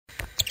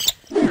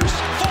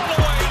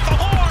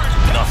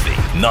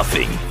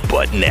Nothing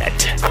but net.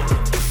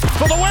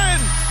 For the win,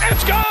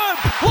 it's good!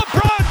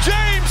 LeBron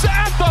James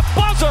at the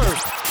buzzer!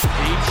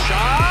 Deep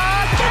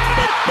shot!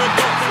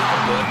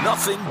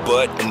 Nothing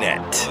but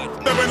net.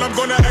 Then I'm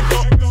gonna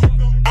echo.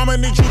 I'ma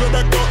need you to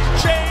back up.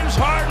 James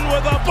Harden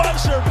with a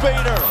buzzer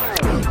beater.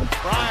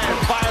 Bryant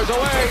fires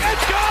away.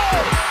 It's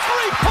good!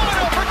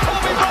 Three-pointer for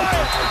Kobe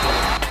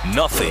Bryant!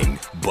 Nothing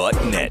but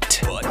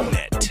net.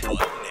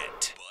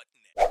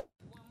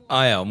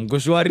 Aya, mko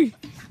shwari?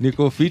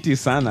 Niko fiti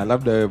sana,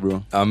 labda wewe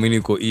bro. Mimi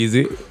niko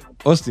easy.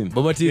 Austin,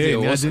 Baba TZ,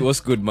 Yeah, what's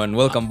good, man?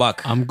 Welcome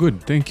back. I'm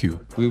good, thank you.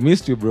 we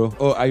missed you, bro.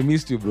 Oh, I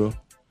missed you, bro.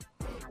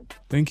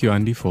 Thank you,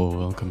 Andy, for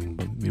welcoming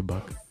me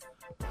back.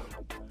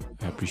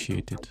 I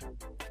appreciate it.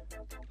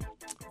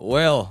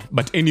 Well,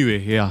 But anyway,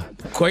 yeah,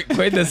 quite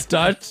the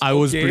start. I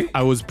was okay.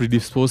 I was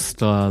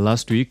predisposed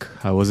last week.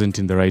 I wasn't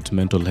in the right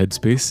mental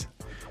headspace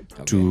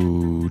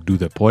to do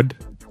the pod.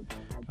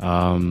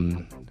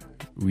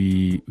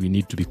 We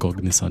need to be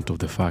cognizant of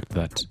the fact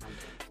that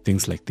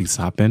things like this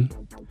happen.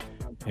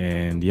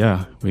 And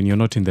yeah, when you're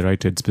not in the right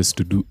headspace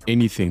to do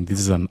anything, this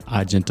is an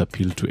urgent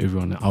appeal to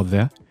everyone out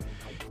there.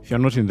 If you're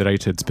not in the right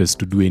headspace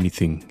to do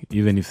anything,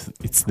 even if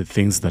it's the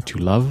things that you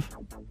love,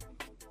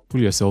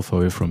 pull yourself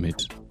away from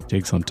it.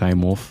 Take some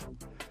time off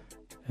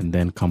and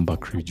then come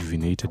back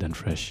rejuvenated and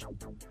fresh.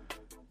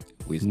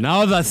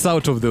 Now that's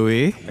out of the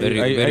way.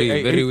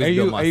 Very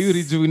wisdom. Are you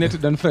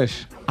rejuvenated and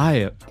fresh?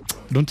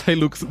 Don't I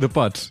look the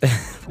part?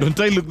 Don't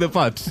I look the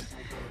part?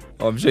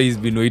 I'm sure he's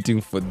been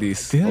waiting for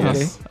this.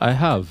 Yes, I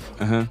have.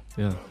 Uh-huh.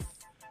 Yeah.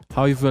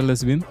 How you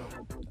fellas been?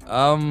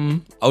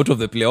 Out of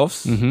the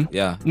playoffs.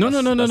 Yeah. No.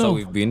 That's how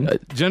we've been.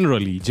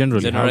 Generally.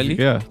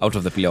 Yeah. Out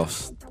of the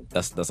playoffs.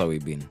 That's how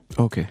we've been.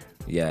 Okay.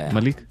 Yeah.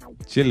 Malik?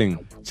 Chilling.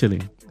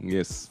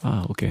 Yes.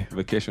 Okay.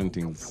 Vacation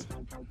things.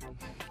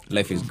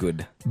 Life is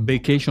good.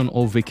 Vacation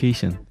or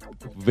vacation?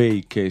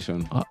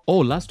 Vacation.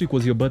 Last week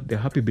was your birthday.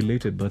 Happy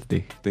belated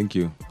birthday. Thank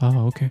you.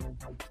 Okay.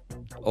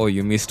 Oh,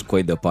 you missed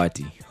quite the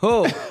party.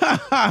 Oh,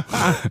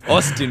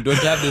 Austin, don't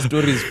have the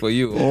stories for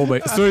you. Oh my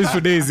stories for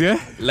days, yeah?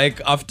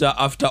 Like after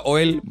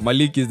oil,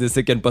 Malik is the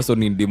second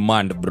person in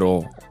demand,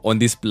 bro, on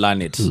this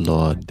planet.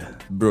 Lord.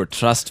 Bro,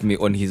 trust me,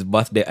 on his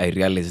birthday, I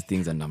realized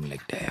things and I'm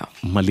like, damn.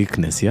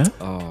 Malikness, yeah?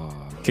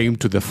 Came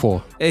to the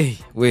fore. Hey,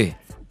 wait.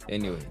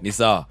 Anyway,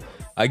 Nisa,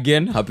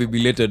 again, happy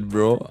belated,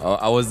 bro.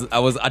 I was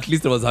at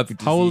least I was happy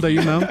to How see old are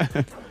you now?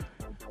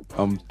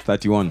 I'm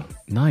 31.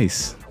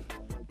 Nice.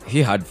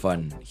 He had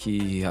fun.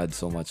 He had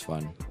so much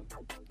fun.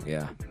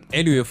 Yeah.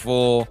 Anyway,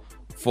 for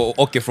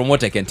okay, from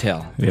what I can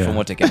tell.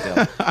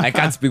 I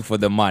can't speak for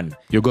the man.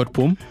 You got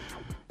Pum?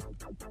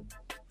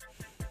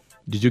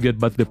 Did you get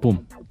birthday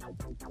Pum?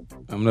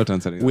 I'm not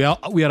answering. We are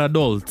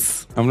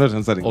adults. I'm not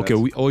answering. Okay,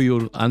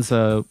 you'll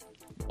answer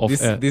off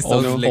This air,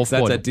 sounds off- like off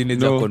such a pod. teenager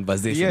No.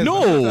 conversation. Yes,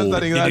 No. I'm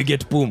not answering Did that. you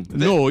get boom?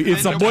 No,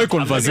 it's a boy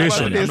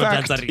conversation. I'm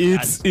not answering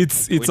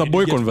It's a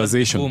boy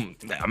conversation. Boom.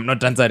 I'm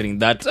not answering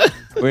that.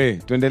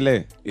 Wait,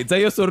 tuendelee. It's a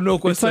yes or no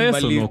It's question, a yes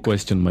or Malik. no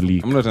question,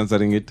 Malik. I'm not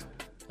answering it.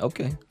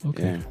 Okay.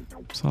 Okay. Yeah.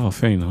 So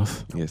fair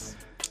enough. Yes.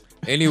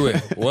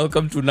 Anyway,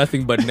 welcome to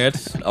Nothing But Net,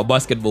 a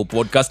basketball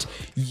podcast.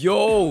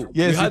 Yo,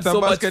 Yes, we had it's a so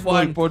much basketball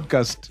fun.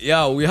 podcast.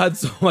 Yeah, we had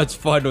so much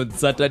fun on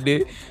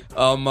Saturday.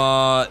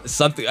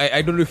 Something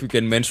I don't know if we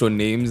can mention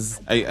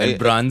names and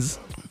brands.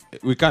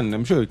 We can.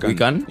 I'm sure we can. We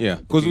can? Yeah.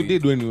 Because we Okay.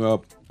 did when we were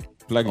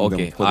plugging them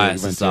Okay, for the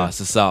event.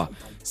 sasa.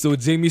 So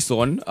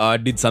Jamieson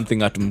did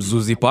something at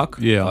Mzuzi Park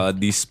Yeah.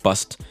 this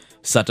past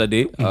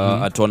Saturday,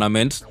 a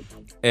tournament.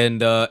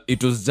 And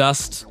it was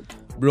just,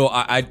 bro,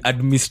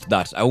 I'd missed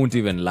that. I won't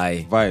even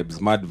lie.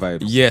 Vibes, mad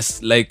vibes.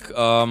 Yes, like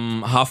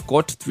half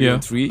court,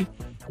 3-on-3.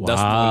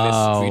 That's more or less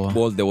Wow. street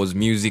ball. There was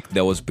music,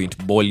 there was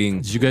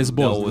paintballing. Did you guys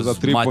ball? There was There was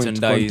a 3-point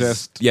merchandise.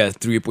 contest. Yeah,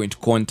 3-point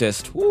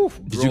contest. Woo,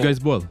 Did you guys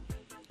ball?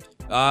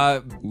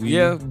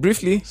 yeah,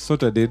 briefly.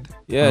 Sort of did.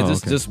 Yeah, Oh,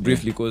 just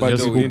briefly, because But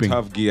Just we hooping. didn't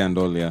have gear and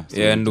all, yeah. So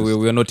yeah, and just- we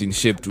were not in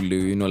shape to,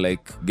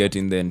 like get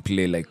in there and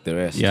play like the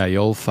rest. Yeah,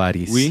 you're all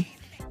fatties.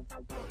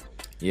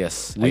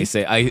 Yes,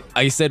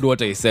 I said what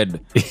I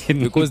said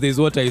because there's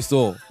what I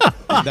saw in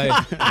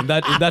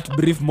that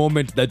brief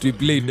moment that we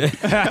played.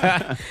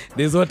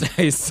 There's what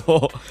I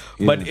saw.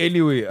 But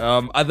anyway,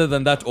 other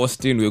than that,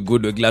 Austin, we're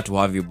good. We're glad to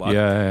have you back.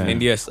 Yeah. And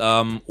yes,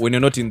 when you're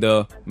not in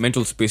the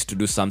mental space to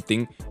do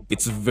something,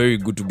 it's very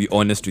good to be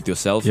honest with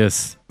yourself.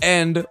 Yes.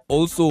 And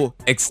also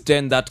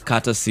extend that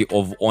courtesy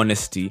of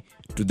honesty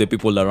to the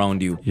people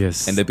around you.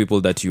 Yes. And the people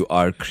that you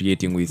are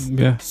creating with.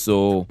 Yeah.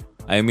 So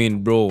I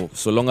mean, bro,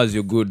 so long as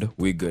you're good,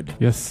 we're good.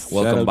 Yes.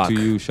 Welcome shout out back. to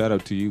you. Shout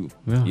out to you.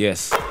 Yeah.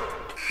 Yes.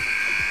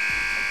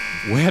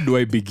 Where do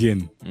I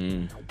begin?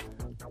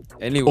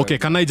 Anyway. Okay,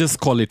 can I just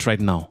call it right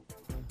now?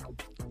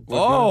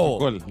 Oh.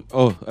 Call.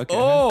 Oh, okay.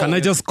 Oh. Can I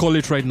just call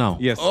it right now?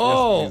 Yes.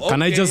 Oh. Yes,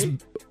 Can I okay. just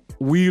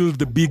wield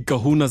the big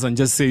kahunas and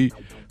just say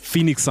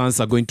Phoenix Suns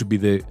are going to be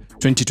the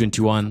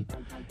 2021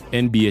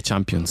 NBA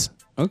champions?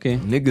 Okay.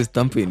 Niggas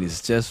thumping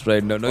his chest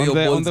right now. No, your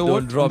on balls the don't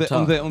what? drop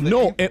On the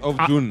 8th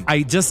of June.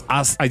 I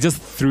just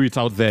threw it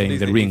out there in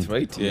the ring.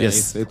 right? Yeah,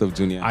 Yes. 8th of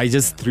June, yeah. I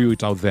just threw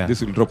it out there.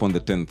 This will drop on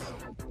the 10th.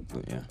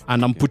 So, yeah.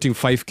 And I'm putting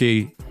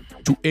 5K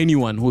to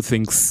anyone who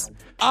thinks.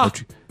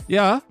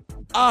 Yeah.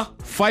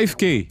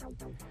 5K.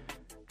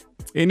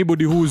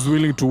 Anybody who is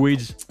willing to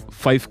wage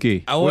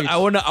 5K. I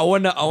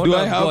wanna Do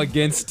I have- go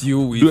against you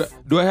with.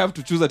 Do I have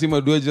to choose a team,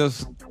 or do I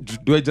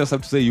just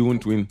have to say you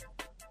won't win?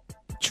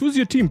 Choose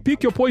your team.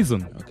 Pick your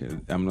poison. Okay,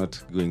 I'm not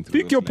going through.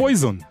 Pick those your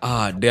lines.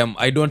 poison. Damn,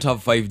 I don't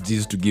have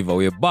 5Gs to give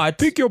away, but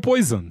Pick your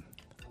poison.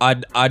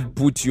 I'd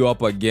put you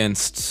up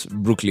against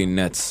Brooklyn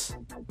Nets,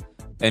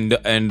 and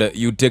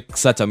you take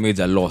such a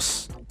major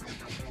loss,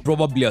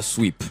 probably a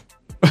sweep,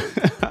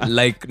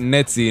 like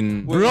Nets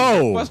in.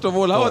 Bro. First of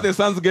all, how are the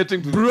Suns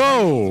getting to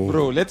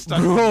Bro. Let's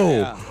start. Bro.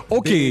 there.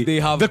 Okay. They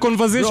have the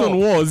conversation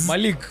Bro, was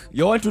Malik.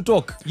 You want to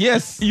talk?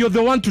 Yes. you're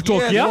the one to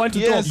talk, Yes, yeah? you want to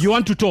talk. You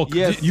want to talk.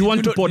 Yes. You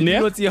want to put Did you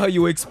near? not see how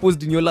you were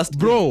exposed in your last game?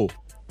 Bro,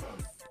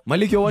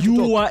 Malik, you want to you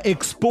talk? were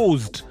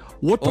exposed.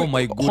 What Oh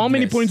my How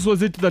many goodness. points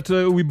was it that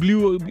we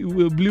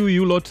blew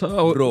you lot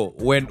out? Bro,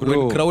 when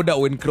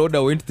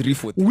Crowder went 3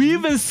 for 3, We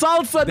even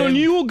salsad on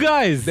you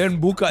guys. then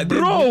Booker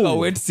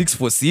went 6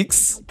 for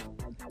 6.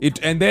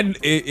 And then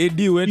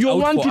AD went You out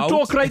want for to out.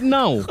 talk right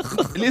now.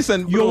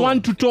 Listen, You bro.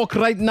 want to talk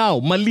right now,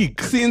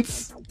 Malik.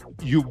 Since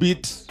you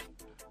beat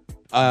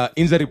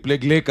injury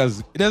plague Lakers,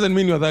 it doesn't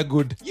mean you're that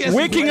good. Yes.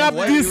 Waking up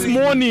why this are you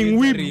morning,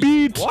 we injury?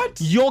 beat What?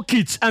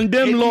 Jokic and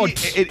them lot.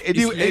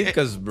 It's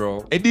Lakers,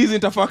 bro. It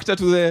isn't a factor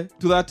to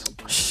that.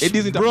 It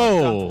isn't a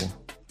Bro, factor.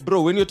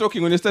 Bro, when you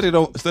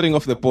starting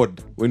off the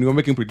pod, when you were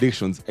making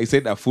predictions, I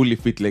said a fully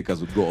fit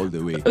Lakers would go all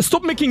the way.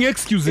 stop making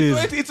excuses.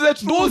 It's the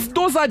truth.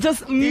 Those are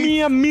just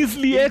mere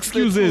measly It's the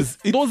excuses.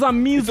 truth. Those are It's all the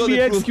measly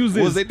truth. excuses.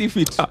 Was Eddie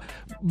fit?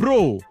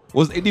 Bro,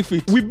 Was Eddie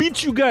fit? we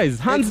beat you guys,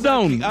 hands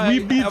Exactly. down. We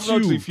beat I have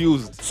not you.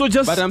 refused. So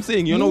just But I'm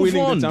saying you're not move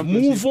winning on, the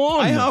championship. Move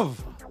on.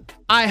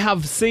 I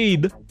have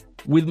said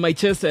with my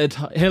chest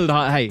held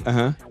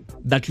high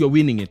that you're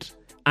winning it.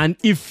 And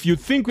if you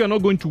think we are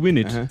not going to win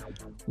it,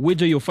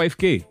 wager your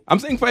 5K. I'm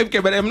saying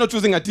 5K, but I'm not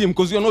choosing a team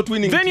because you're not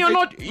winning. Then you're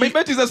not- My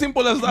bet is as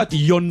simple as that.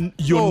 You're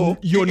No,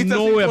 it's a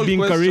nowhere simple being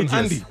question.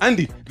 courageous.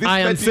 Andy, this I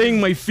am bet saying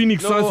is- my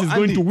Phoenix Suns is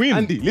going Andy, to win.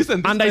 Andy,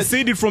 listen. this And I bet-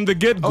 said it from the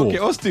get-go. Okay,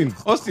 Austin,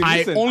 I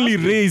listen. only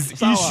Austin, raise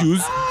Sawa.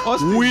 issues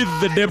Austin,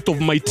 with the depth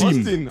of my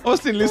team.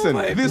 Austin, listen.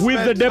 This With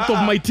bet- the depth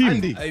of my team.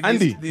 Andy, I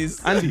Andy, missed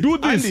this. Andy, Do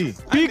this. Andy,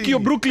 Pick Andy. your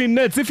Brooklyn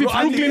Nets. If it's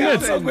Andy, Brooklyn I'm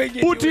Nets, not going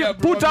put anywhere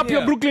put up from your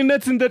here. Brooklyn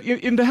Nets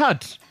in the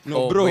hat.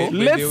 No, bro. by the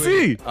Let's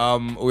way, see.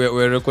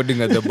 We're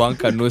recording at the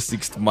bunker, no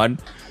sixth man.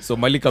 So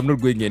Malik, I'm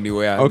not going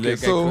anywhere. Okay,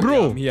 so-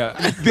 Bro. I'm here.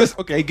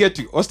 Okay, I get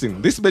you,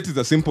 Austin. This bet is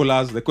as simple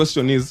as the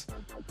question is: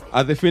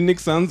 are the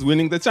Phoenix Suns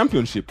winning the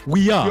championship?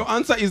 We are. Your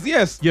answer is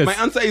yes. Yes. My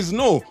answer is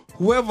no.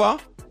 Whoever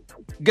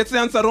gets the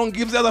answer wrong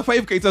gives the other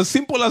 5K. It's as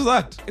simple as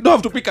that. You don't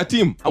have to pick a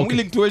team. I'm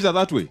willing to wager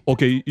that way.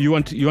 Okay, you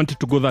wanted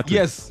to go that way?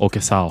 Yes. Okay,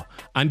 so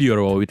and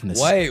you're our witness.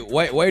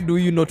 Why do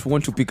you not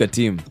want to pick a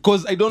team?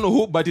 Because I don't know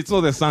who, but it's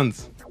not the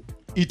Suns.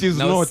 It is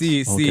Now not. see.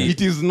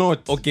 It is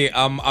not. Okay,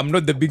 I'm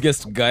not the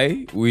biggest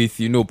guy with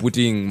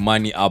putting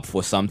money up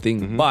for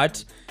something,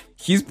 but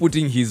he's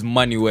putting his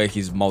money where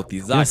his mouth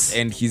is at, Yes.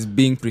 and he's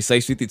being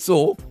precise with it.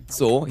 So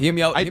hear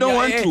me out. I hear don't me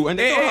out. want to, and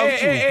I don't have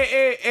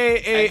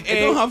to. I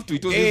don't have to.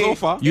 It was his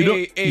offer.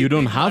 You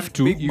don't have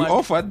to. You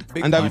offered,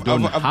 and I've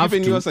have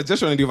given you to. a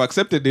suggestion, and you've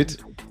accepted it.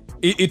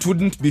 It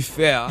wouldn't be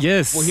fair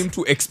Yes. for him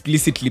to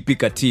explicitly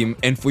pick a team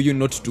and for you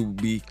not to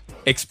be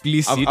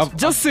explicit.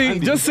 Just say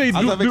Andy, it. As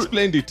I've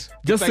explained it.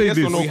 just It's a say yes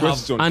this. or no We have-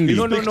 question. Andy. He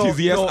No, picked his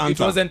yes it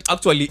answer.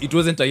 it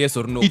wasn't a yes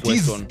or no It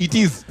is. question. It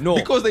is. No.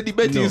 Because the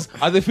debate No. is: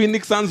 are the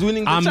Phoenix Suns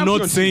winning the I'm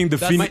championship? not saying the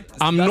That's Phoenix.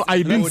 my- I'm not. that's I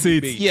didn't your say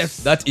debate. it. Yes.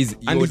 That is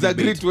And your he's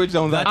agreed debate. to wager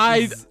on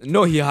that.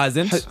 No, he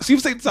hasn't. So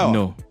you've said so.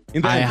 No.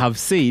 In the I end. have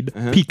said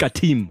pick a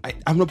team.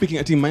 I'm not picking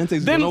a team. My answer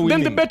is Then we're not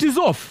winning. the bet is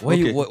off. Why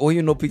Okay. why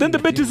you not picking? Then the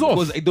a bet team? is off.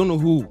 Because I don't know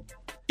who.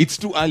 It's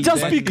too early.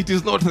 Just But pick. It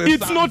is not. The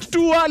It's Suns. not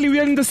too early. We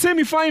are in the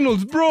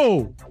semi-finals,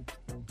 bro.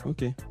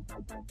 Okay.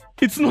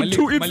 It's not Malik-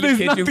 too. Malik There's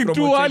hating nothing from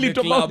too outside early the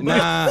to club. about.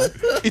 Nah.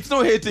 It's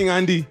not hating,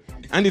 Andy.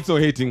 And it's not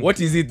hating.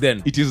 What is it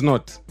then? It is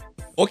not.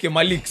 Okay,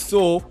 Malik.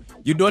 So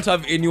you don't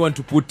have anyone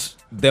to put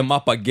them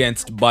up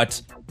against,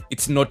 but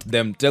it's not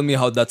them. Tell me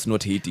how that's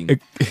not hating.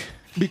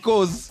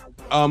 Because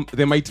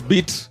they might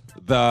beat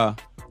the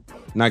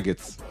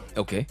Nuggets.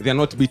 Okay. They're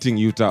not beating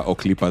Utah or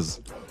Clippers.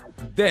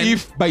 Then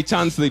If by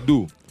chance they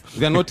do,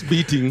 they're not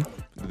beating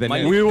the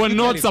Malik- Nets. We were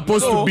not Malik,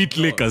 supposed no, to beat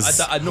Lakers.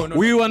 no, no,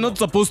 We no, were not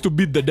supposed to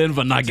beat the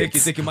Denver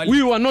Nuggets. Take it, Malik.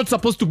 We were not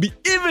supposed to be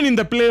even in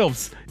the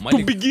playoffs to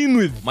Malik. begin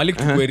with. Malik,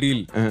 to be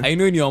real, I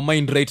know in your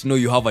mind right now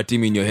you have a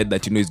team in your head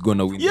that you know is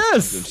gonna win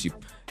Yes. the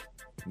championship.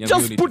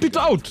 Just put it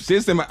out.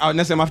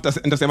 Nasema after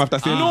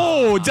semis.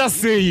 No, just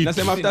say it.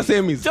 Nasema after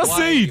semis. Just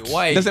say it.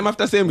 Why? Nasema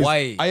after semis.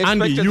 Why? I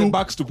Andy, expected you- the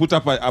Bucks to put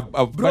up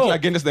a battle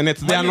against the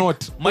Nets. They are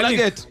not. Malik,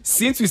 Nugget.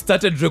 since we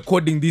started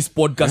recording this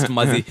podcast,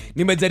 Mazi,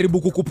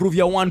 nimejaribu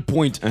kukuprovia one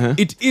point.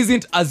 It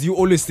isn't as you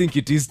always think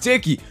it is.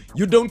 Cheki,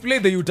 you don't play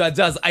the Utah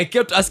Jazz. I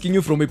kept asking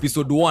you from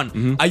episode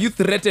 1, are you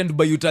threatened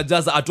by Utah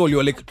Jazz at all?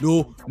 You're like,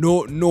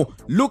 no.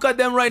 Look at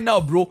them right now,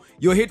 bro.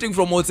 You're hating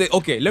from outside.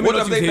 Okay, let me What not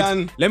have use they hate.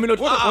 done? Let me not.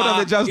 What have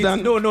the Jazz it's-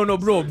 done? No,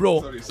 bro.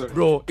 Sorry.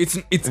 Bro, it's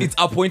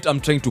a point I'm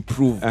trying to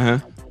prove.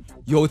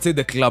 you're outside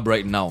the club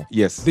right now.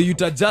 Yes. The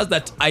Utah Jazz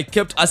that I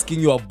kept asking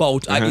you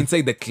about are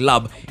inside the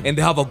club and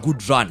they have a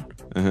good run.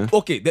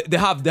 Okay, they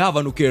have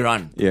an okay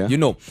run. Yeah. You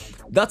know,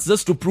 that's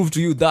just to prove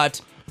to you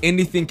that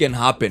anything can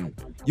happen.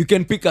 You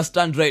can pick a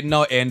stand right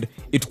now and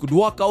it could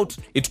work out,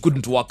 it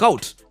couldn't work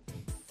out.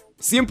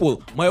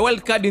 Simple. My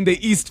wild card in the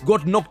East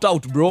got knocked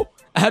out, bro.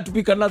 I had to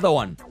pick another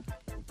one.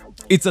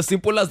 It's as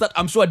simple as that.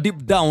 I'm sure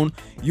deep down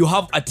you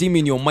have a team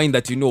in your mind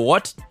that you know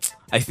what?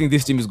 I think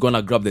this team is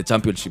gonna grab the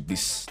championship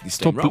this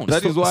time round.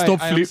 That is why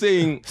I am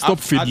saying stop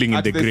fiddling in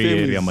the the grey same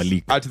area, is-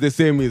 Malik. At the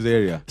same is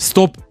area.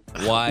 Stop.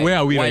 Why? Where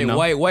are we right now?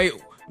 Why?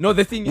 No,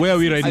 the thing. Where are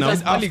we right now?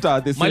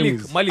 After the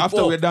semis.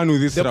 After we're done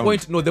with this the round.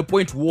 point. No, the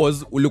point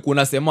was ulikuwa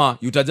unasema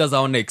Utah Jazz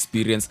hawana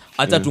experience.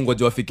 Hata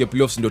tungoje wafike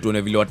playoffs ndio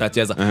tuone vile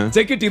watacheza.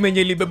 Check it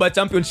yenye ilibeba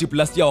championship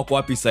last year wako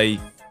wapi sasa hii?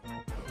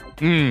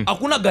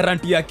 Hakuna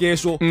guarantee ya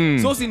kesho.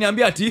 So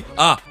usiniambia ati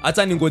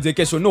hata ningoje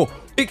kesho. No,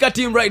 pick a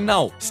team right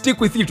now.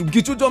 Stick with it.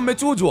 Mkichujwa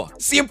mmechujwa.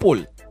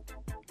 Simple.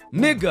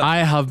 Nigga.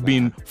 I have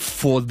been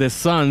for the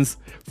Suns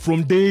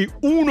from day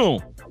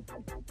uno.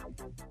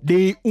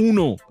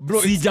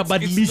 Bro,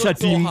 sijabadilisha not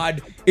so team.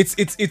 hard. It's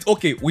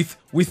okay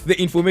with the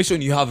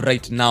information you have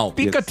right now.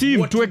 Pick a team.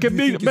 What Tuweke do you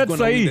think is bet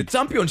gonna win the sahi.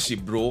 championship,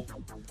 bro?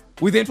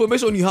 With the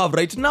information you have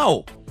right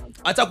now.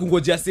 Hata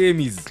kungojea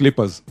semis.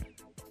 Clippers.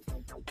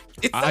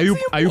 It's Are you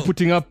simple.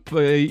 putting up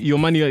your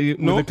money with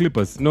the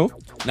Clippers? No.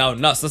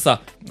 Now sasa.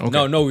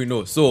 Okay. Now we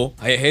know. So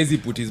Hezi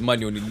put his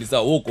money on it.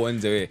 Lisa uko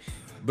nje we.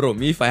 Bro,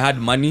 me if I had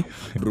money,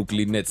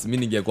 Brooklyn Nets. Me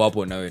ningekuwa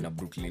hapo nawe na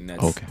Brooklyn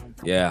Nets. Okay.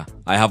 Yeah,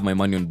 I have my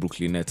money on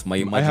Brooklyn Nets. I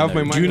have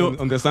my imaginary- mind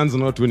on the Suns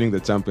not winning the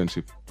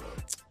championship.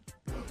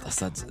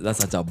 That's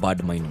such a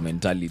bad mind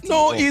mentality.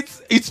 No,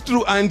 it's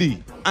true, Andy,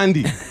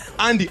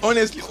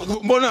 honestly,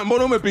 mbona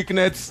umepick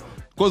Nets?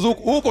 Because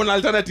who can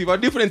alternative? Our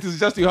difference is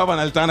just you have an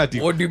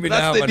alternative. What do you mean I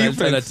That's have the an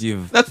difference.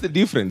 alternative? That's the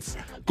difference.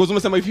 Because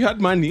umesema if you had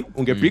money,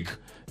 ungepick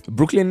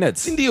Brooklyn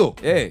Nets. Ndio.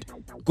 Yeah.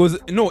 Because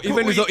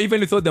even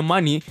without the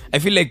money, I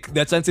feel like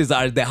the chances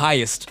are the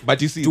highest.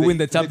 But you see, to win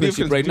the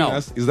championship difference right between now.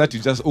 us is that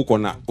you just uko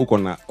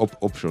na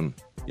option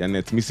ya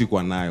Nets. Mimi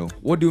sikuwa nayo.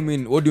 What do you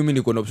mean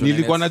iko na option?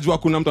 Nilikuwa Nets? najua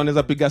kuna mtu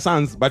anaweza piga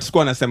Suns, but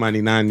sikuwa nasema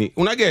ni nani.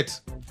 Una get?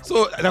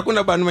 So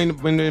hakuna bad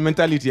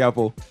mentality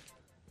hapo.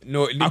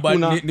 No,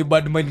 Hakuna. ni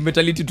bad mind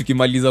mentality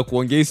tukimaliza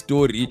kuongea hii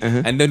story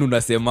and then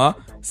unasema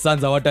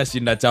Suns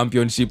hawatashinda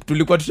championship.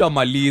 Tulikuwa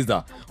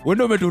tushamaliza. Wewe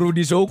ndio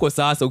umeturudisha huko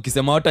sasa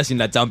ukisema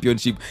hawatashinda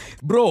championship.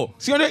 Bro,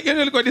 Sio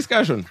ndio ilikuwa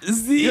discussion.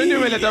 Hiyo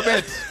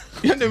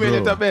ndio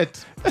imeleta bet.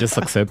 Just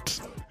accept.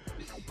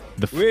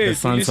 The Wait,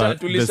 Suns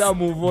tulisha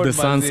move on, the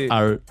Suns manze.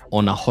 are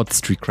on a hot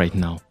streak right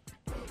now.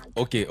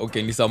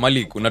 okay, ni sawa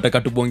Malik,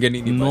 unataka tubonge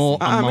nini basi? No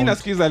Mimi amount,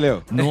 nasikiza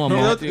leo. No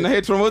amount. Na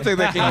hate from outside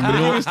the club.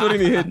 Hiyo story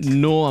ni hate.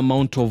 no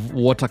amount of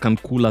water can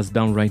cool us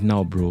down right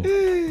now, bro.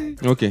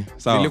 Okay,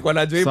 sawa. Nilikuwa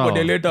najua ipo Sawa.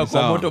 deleta kwa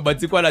Sawa. moto but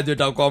sikuwa najua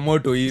itakuwa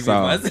moto hivi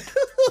Sawa. basi.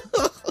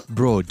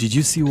 Bro, did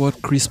you see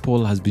what Chris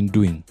Paul has been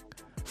doing?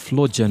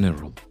 Floor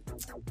general.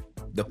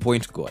 The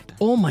point god.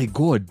 Oh my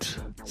god.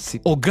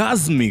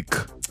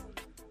 Orgasmic.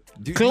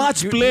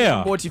 Clutch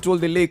player. What you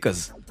told the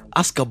Lakers?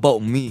 Ask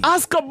about me.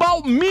 Ask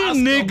about me,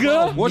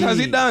 nigga. about What has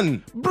he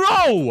done?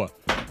 Bro.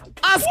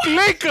 Ask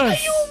Lakers.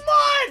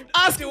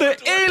 Ask the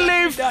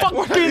LA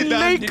fucking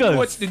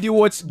Lakers. Did you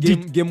watch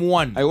game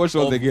 1? I watched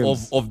all of, the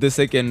games. of the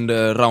second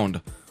round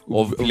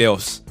of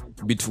playoffs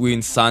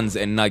between Suns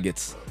and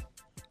Nuggets.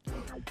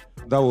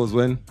 That was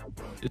when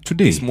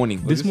Today. This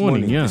morning. This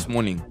morning, yeah. This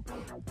morning.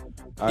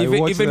 I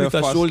Even watched the with a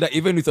first- shoulder,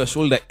 even with a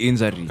shoulder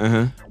injury,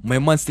 my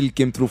man still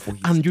came through for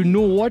his. And you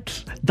know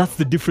what? That's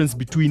the difference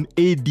between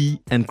AD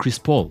and Chris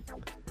Paul.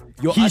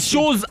 You're He asking-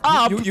 shows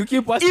up You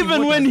keep asking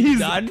even what when has he he's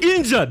done.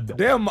 injured.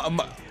 Damn,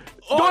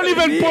 Don't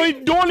even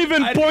point. Don't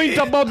even point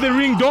about the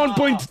ring. Don't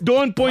point.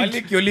 Don't point.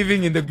 Malik, you're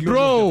living in the glory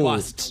of the Bro,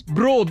 past.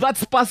 bro,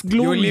 that's past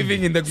glory. You're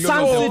living in the glory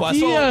Suns of the it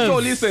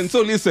past. is.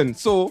 So listen.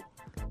 So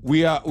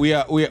we are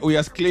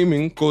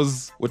claiming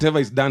because whatever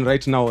is done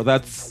right now,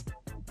 that's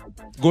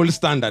gold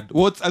standard.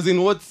 What's he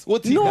No.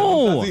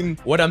 done? As in,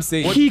 What I'm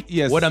saying,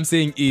 yes. what I'm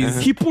saying is,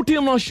 He put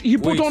him on. He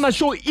put Wait. on a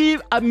show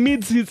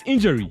amidst his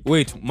injury.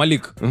 wait,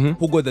 Malik,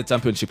 who got the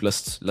championship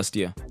last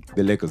year?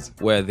 the Lakers,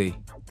 Where are they?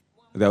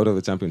 they're out of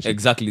the championship.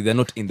 Exactly, they're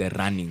not in the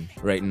running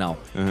right now.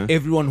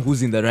 Everyone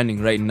who's in the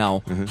running right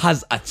now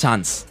has a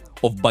chance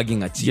of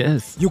bagging a team.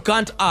 Yes. You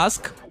can't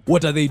ask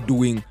what are they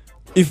doing.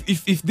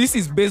 If this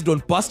is based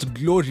on past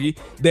glory,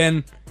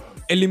 then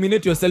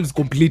eliminate yourselves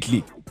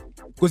completely.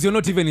 Because you're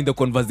not even in the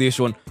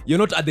conversation. You're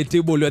not at the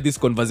table where this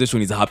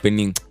conversation is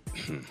happening.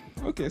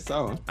 Okay,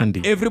 so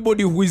Andy,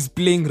 Everybody who is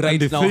playing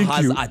right Andy, now thank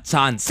has you. a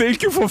chance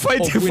thank you for of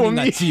fighting for winning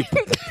a me. chip.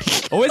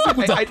 Always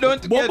put I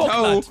don't get bomb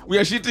how that. we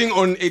are shitting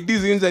on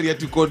AD's injury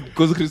to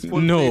because Chris Paul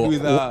No.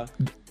 played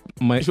with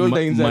My Shoulder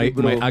injury,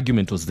 bro. my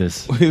argument was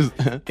this: his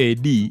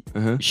AD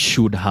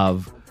should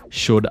have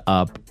showed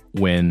up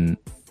when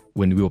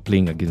we were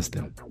playing against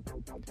them.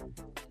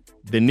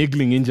 the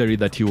niggling injury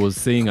that he was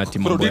saying at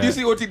Bro, did you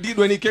see what he did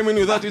when he came in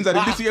with that injury?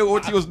 Did you see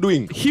what he was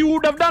doing? He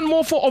would have done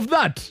more of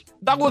that.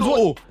 That was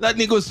what. That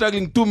nigga was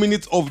struggling 2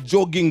 minutes of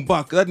jogging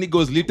back. That nigga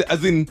was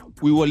as in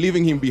we were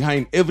leaving him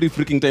behind every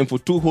freaking time for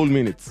 2 whole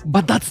minutes.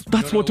 But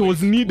that's what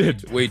was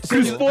needed. Wait.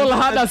 Chris Paul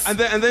had us.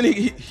 And then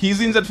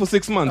he's injured for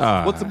 6 months.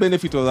 What's the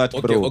benefit of that,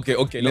 bro?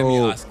 Okay.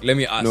 No. Let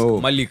me ask.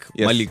 No.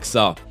 Malik,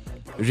 sir.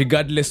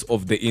 Regardless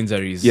of the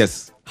injuries,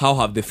 Yes. how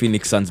have the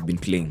Phoenix Suns been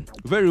playing?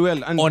 Very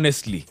well. And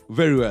Honestly,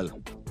 very well.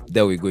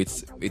 there we go.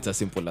 It's as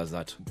simple as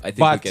that. I think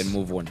But we can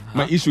move on.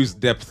 my issue is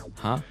depth.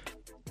 Huh?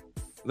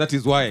 That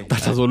is why.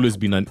 That has always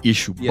been an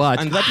issue. Yes,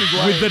 But and that is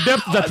why. with the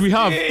depth that we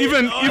have,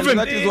 even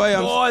that is why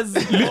I'm.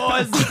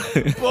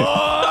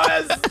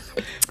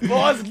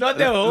 Pause, not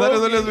the That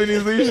has always been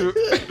his issue.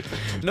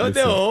 Not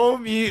the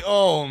homie.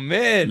 Oh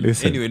man.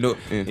 Listen. Anyway, no,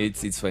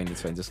 it's fine.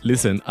 Just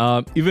listen.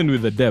 Even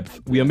with the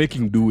depth, we are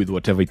making do with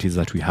whatever it is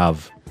that we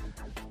have.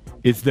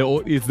 It's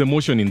the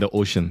motion in the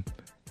ocean,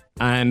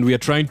 and we are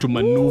trying to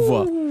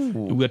maneuver.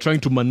 We are trying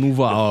to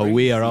maneuver our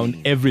way around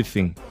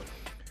everything.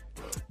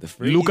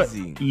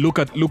 the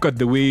Look at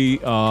the way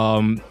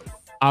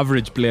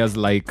average players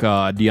like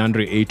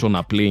DeAndre Ayton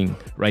are playing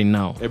right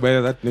now. Hey,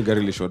 but that nigga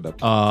really showed up.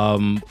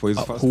 For his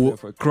first play.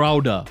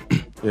 Crowder.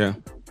 Yeah.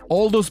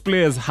 All those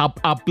players are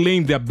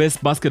playing their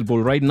best basketball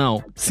right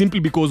now simply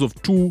because of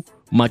 2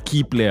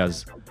 marquee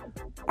players,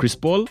 Chris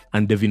Paul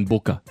and Devin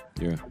Booker.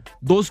 Yeah.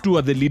 Those 2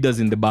 are the leaders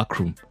in the back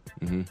room.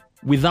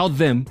 Without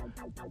them,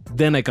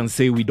 then I can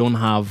say we don't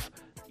have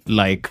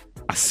like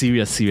a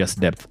serious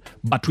depth.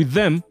 But with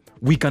them,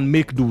 we can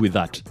make do with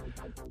that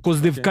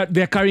because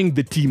they're carrying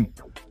the team.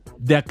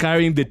 They're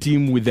carrying the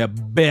team with their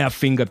bare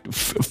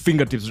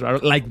fingertips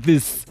like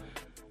this.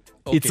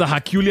 Okay. It's a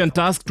Herculean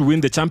task to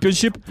win the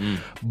championship,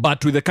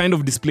 but with the kind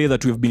of display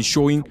that we've been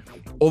showing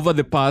over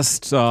the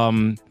past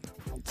 3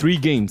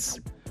 games,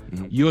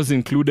 yours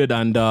included,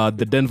 and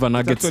the Denver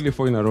Nuggets. It's actually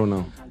 4 in a row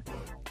now.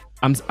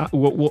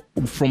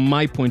 From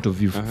my point of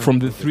view, from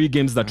the 3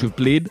 games that we've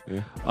played,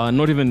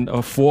 not even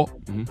 4,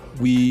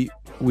 we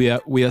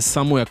are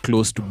somewhere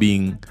close to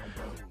being,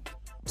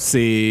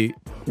 say,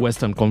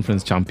 Western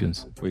Conference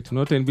champions. Wait,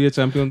 not NBA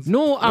champions?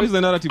 No, Why is the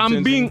narrative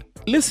changing?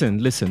 Listen.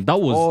 That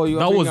was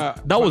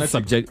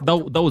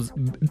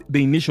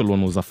the initial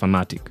one was a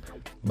fanatic,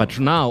 but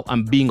now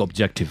I'm being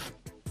objective.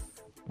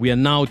 We are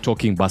now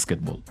talking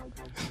basketball.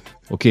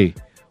 Okay,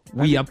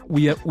 we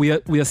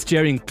are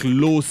steering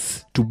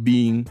close to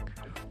being.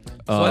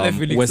 So the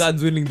Phoenix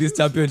Suns winning this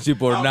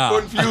championship or I'm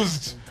not?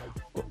 confused.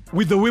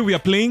 With the way we are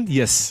playing,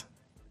 yes.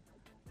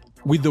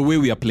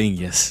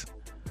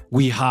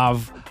 We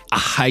have a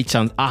high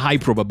chance, a high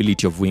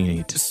probability of winning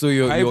it. So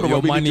your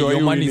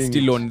money is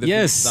still on the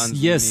Yes,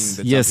 Suns yes,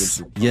 winning the yes,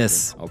 championship.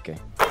 yes. Okay.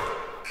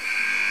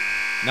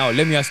 Now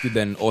let me ask you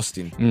then,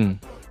 Austin.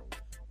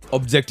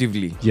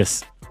 Objectively,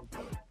 Yes.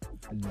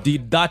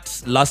 did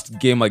that last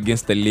game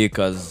against the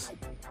Lakers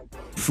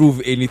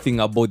prove anything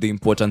about the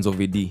importance of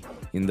AD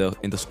in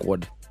the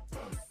squad?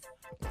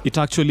 It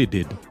actually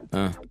did,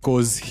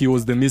 because he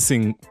was the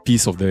missing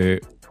piece of the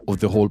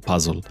whole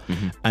puzzle,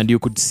 and you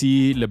could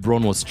see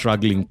LeBron was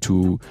struggling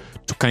to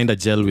kind of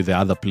gel with the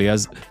other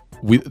players,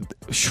 with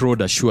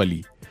Schroeder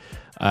surely,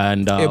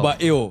 and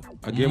Mad with 0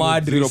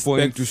 respect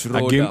points. to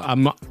Schroeder. a game.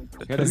 I'm not.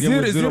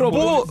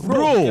 Zero,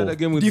 Bro.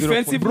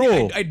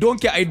 defensively, I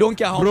don't care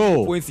how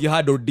many points he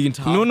had or didn't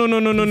have. No.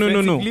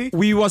 Defensively,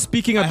 We were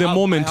speaking at the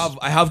moment.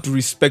 I have to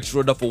respect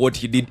Schroeder for what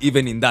he did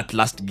even in that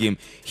last game.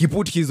 He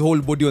put his whole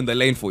body on the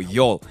line for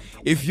y'all.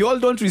 If y'all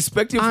don't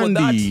respect him for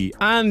that,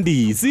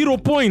 Andy, 0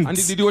 points.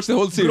 Andy, did you watch the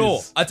whole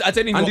series? bro,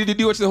 Andy, did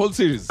you watch the whole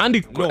series? Andy,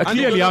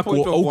 clearly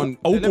haukuona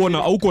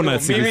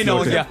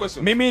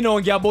mimi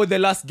naongea about the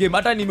last game.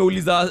 Hata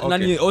nimeuliza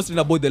nani Austin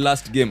about the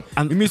last game.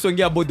 Mimi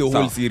siongea about the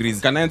whole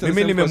series. Can I answer the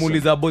Mimi same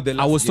nimemuuliza about the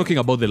last I was game. talking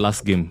about the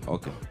last game.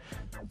 Okay.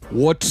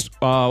 What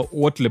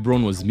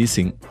LeBron was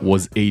missing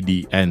was AD,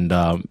 and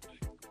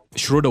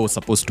Schroeder was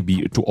supposed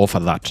to offer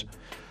that,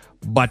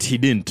 but he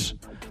didn't.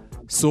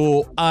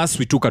 So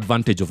we took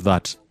advantage of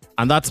that,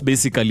 and that's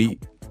basically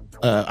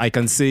I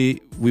can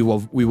say we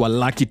were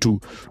lucky to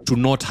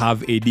not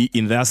have AD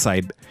in their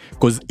side,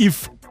 because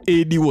if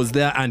AD was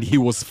there and he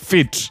was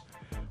fit,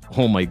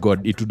 oh my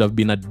God, it would have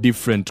been a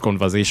different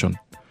conversation.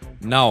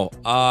 Now,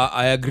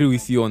 I agree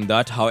with you on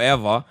that.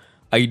 However,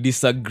 I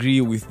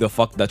disagree with the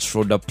fact that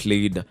Schroeder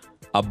played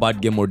a bad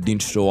game or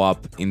didn't show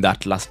up in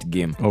that last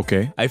game.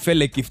 Okay. I felt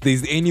like if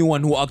there's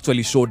anyone who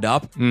actually showed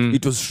up,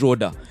 it was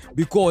Schroeder.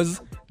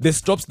 Because the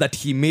stops that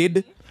he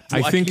made...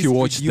 I think you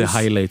watched the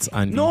highlights,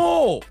 Andy.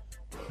 No!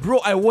 Bro,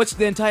 I watched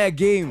the entire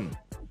game.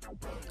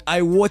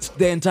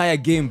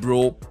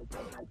 Bro.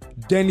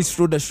 Dennis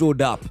Schroeder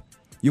showed up.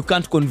 You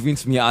can't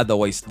convince me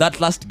otherwise. That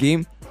last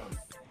game...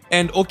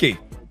 And okay...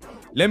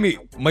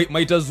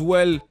 might as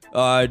well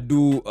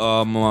do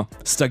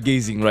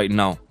stargazing right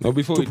now to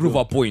prove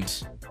a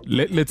point.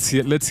 Let's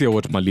hear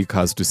what Malik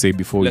has to say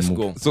before Let's we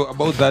move. go. So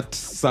about that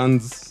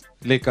Suns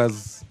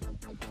Lakers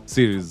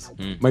series,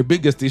 my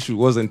biggest issue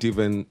wasn't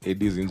even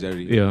AD's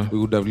injury. Yeah. We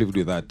would have lived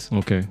with that.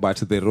 Okay. But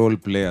the role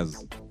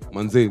players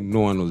manze,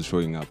 no one was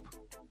showing up.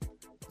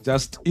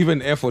 Just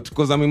even effort,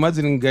 because I'm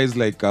imagining guys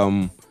like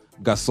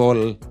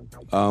Gasol,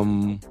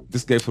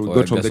 this guy who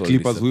got from the Gasol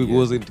Clippers, who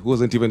disappeared.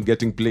 wasn't even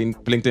getting playing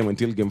time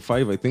until game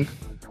 5, I think.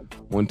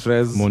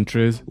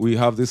 Montrez. We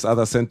have this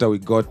other center we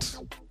got.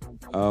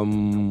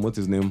 What's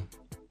his name?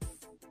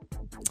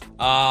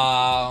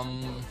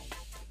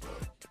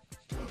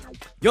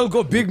 Y'all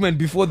go big man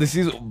before the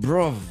season,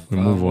 bro.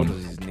 Move what on.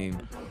 was his name?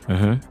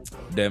 Uh-huh.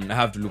 Damn, I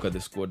have to look at the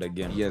squad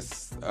again.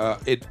 Yes,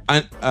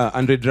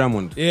 Andre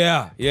Drummond.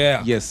 Yeah.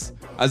 Yes,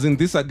 as in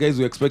these are guys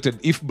we expected.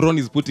 If Bron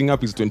is putting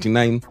up his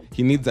 29,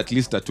 he needs at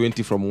least a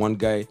 20 from one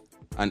guy,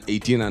 an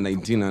 18 and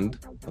 19 and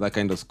that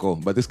kind of score.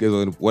 But this guys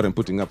weren't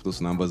putting up those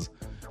numbers.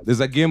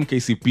 There's a game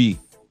KCP,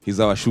 he's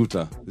our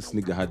shooter. This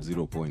nigga had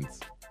 0 points.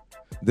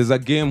 There's a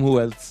game who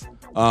else?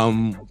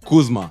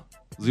 Kuzma,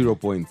 0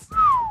 points.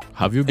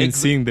 Have you been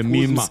seeing the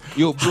memes?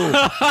 Yo, bro.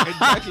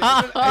 Exactly.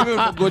 I even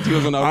forgot he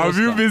was on our Have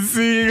you roster. been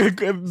seeing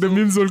the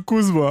memes on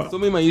Kuzma? So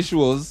my issue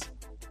was,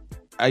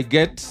 I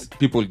get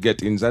people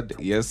get injured.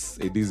 Yes,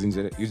 AD's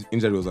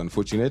injury was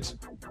unfortunate,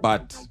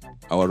 but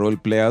our role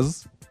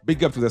players,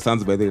 big up to the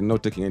Suns, by the way,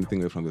 not taking anything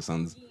away from the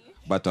Suns,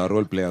 but our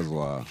role players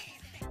were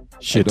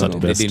Shit don't at know.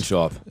 They best. didn't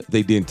show up.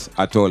 they didn't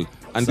at all.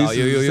 And So this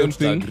you is the have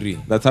to same agree.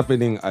 thing that's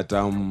happening at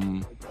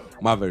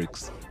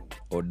Mavericks.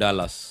 Or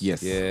Dallas.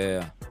 Yes.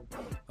 Yeah.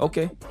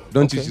 Okay.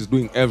 Doncic Okay. is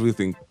doing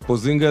everything.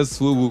 Porzingis,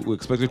 who we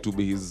expected to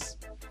be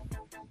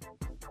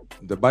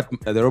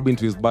the Robin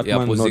to his Batman,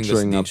 not Porzingis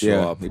showing didn't up.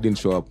 show up. He didn't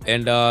show up.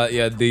 And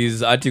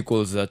there's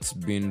articles that's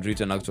been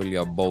written actually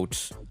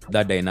about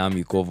that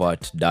dynamic over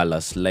at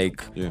Dallas.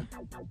 Like Yeah.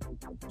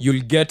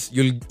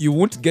 you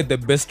won't get the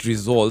best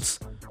results,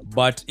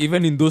 but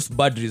even in those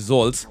bad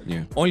results,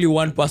 Yeah. only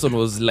one person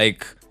was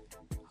like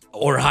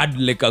or had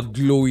like a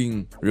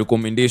glowing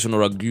recommendation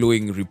or a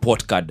glowing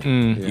report card.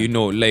 You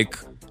know, like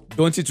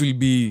Doncic will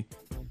be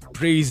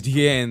praised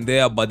here and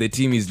there, but the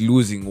team is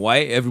losing. Why?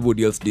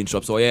 Everybody else didn't show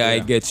up. So I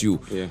get you.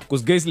 Yeah.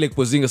 Because guys like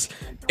Porzingis,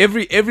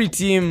 every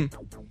team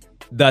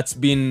that's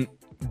been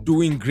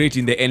doing great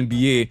in the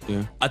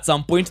NBA, at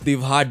some point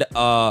they've had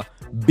a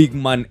big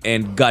man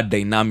and guard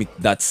dynamic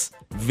that's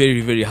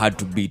very, very hard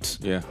to beat.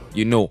 Yeah.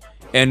 You know,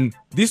 and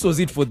this was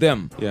it for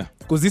them. Yeah.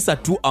 Because these are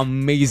two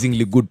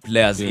amazingly good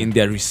players in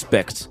their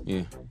respect.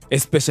 Yeah.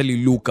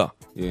 Especially Luka.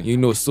 Yeah. You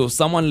know, so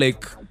someone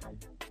like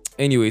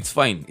anyway, it's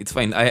fine.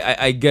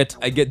 I get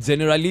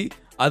generally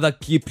other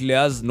key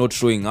players not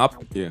showing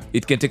up. Yeah.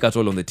 It can take a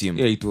toll on the team.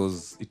 Yeah, it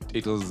was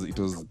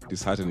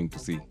disheartening to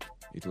see.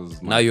 It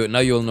was Now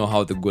you all know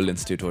how the Golden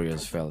State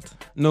Warriors felt.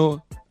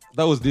 no,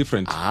 that was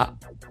different.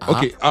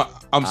 Okay,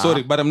 I'm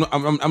sorry, but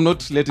I'm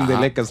not letting the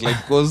Lakers like,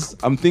 because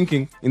I'm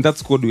thinking in that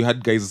squad we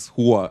had guys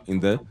who were in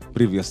the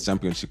previous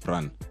championship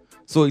run.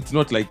 So it's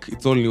not like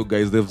it's all new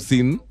guys. They've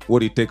seen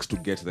what it takes to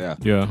get there.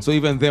 Yeah. So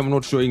even them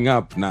not showing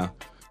up now,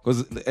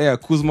 because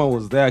Kuzma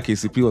was there,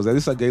 KCP was there.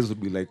 These are guys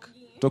would be like,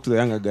 talk to the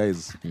younger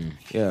guys,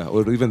 yeah,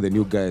 or even the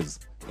new guys.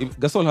 If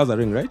Gasol has a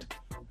ring, right?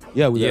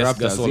 Yeah, with Yes,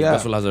 the Raptors. Gasol- yeah,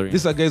 Gasol has a ring.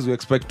 These are guys we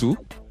expect to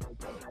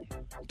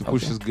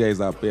push these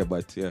guys up. Yeah,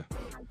 but yeah.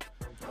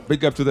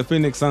 Big up to the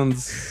Phoenix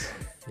Suns.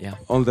 Yeah.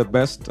 All the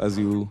best as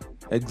you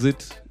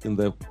exit in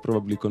the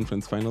probably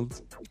conference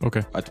finals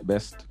Okay. at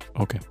best.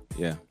 Okay.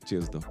 Yeah,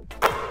 cheers though.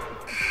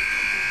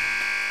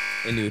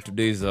 Anyway,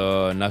 today is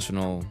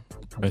National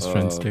Best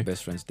Friends Day.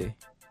 Best Friends Day.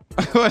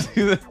 What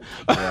is it?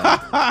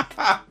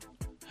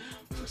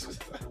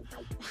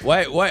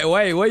 Why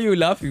are you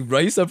laughing, bro?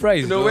 Are you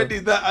surprised? No, bro? when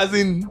did that? As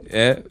in,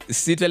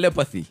 See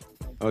telepathy.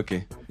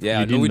 okay.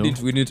 Yeah, You no, we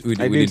didn't didn't. We I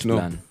didn't didn't know.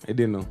 plan. I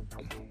didn't know.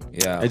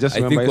 Yeah, I just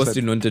think remember I Austin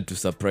said- wanted to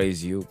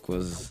surprise you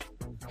because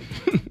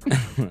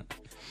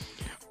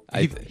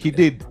He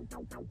did.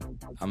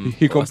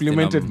 He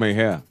complimented Austin, my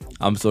hair.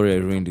 I'm sorry I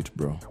ruined it,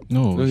 bro.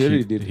 No, No, he he,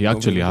 really did. he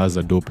actually has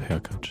a dope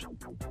haircut.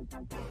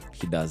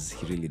 He does.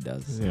 He really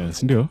does.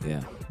 Yes, ndio.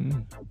 Yeah.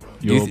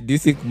 Yo, Do you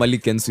think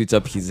Malik can switch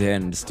up his hair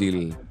and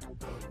still?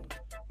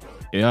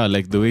 yeah,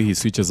 like the way he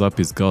switches up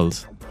his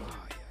girls.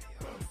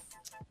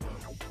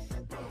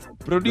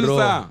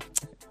 Producer.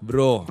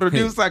 Bro.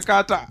 Producer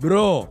Carter.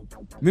 Bro.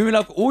 Mimi na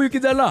huyu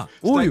kijana.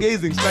 Huyu.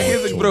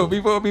 Stargazing, bro.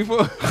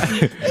 Before.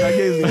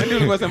 Stargazing. Ndio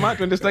ulikuwa sema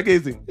twende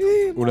stargazing.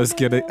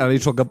 Unasikia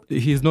anaitwa,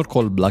 he's not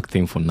called Black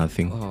Thing for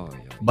nothing. Oh,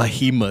 yeah.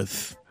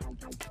 Behemoth,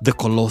 the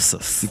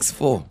Colossus,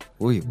 6'4".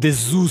 Huyu. the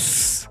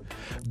Zeus,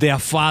 their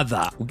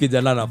father,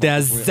 Ukijana na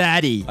their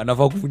daddy.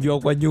 anafaa kufungiwa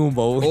kwa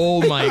nyumba.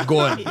 Oh my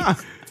god.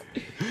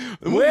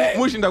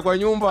 Mushinda kwa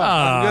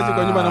nyumba. Mgezi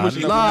kwa nyumba na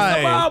mushinda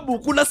kwa Lie.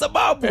 Kuna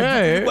sababu.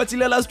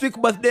 Kuachilia last week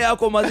birthday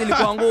yako mazi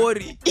ilikuwa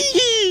ngori.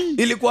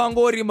 Ilikuwa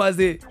ngori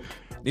mazi.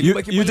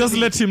 You just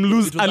let him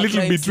lose a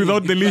little bit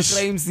without the leash.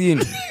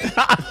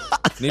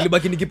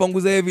 Nilibaki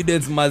nikipanguza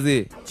evidence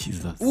mazi.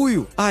 Jesus.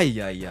 Huyu.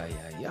 Ai.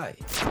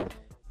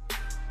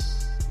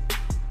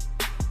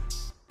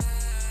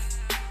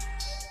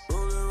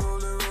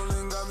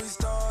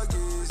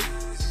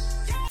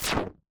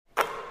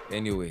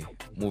 Anyway,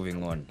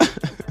 moving on.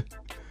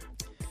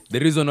 The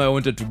reason why I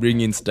wanted to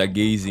bring in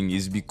stargazing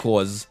is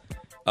because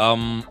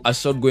I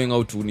started going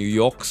out to New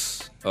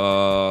York's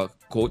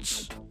coach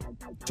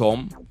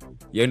Tom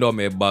yeye ndo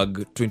amebag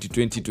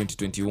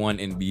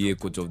 2020-2021 NBA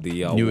coach of the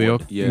year New award.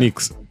 York Yeah.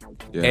 Knicks.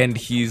 Yeah. And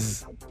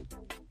his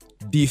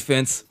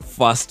defense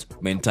first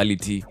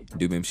mentality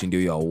ndio imemshindia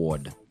hiyo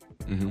award.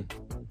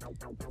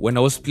 When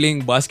I was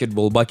playing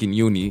basketball back in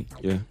uni,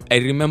 Yeah. I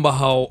remember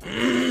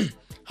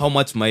how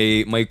much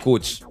my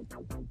coach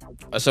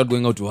I started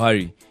going out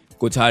to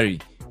Coach Harry.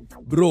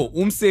 Bro,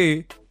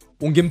 umse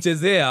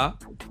ungemchezea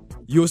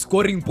you're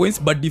scoring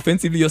points but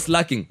defensively you're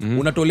slacking.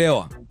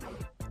 Unatolewa.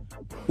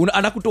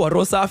 Anakutoa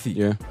roho safi.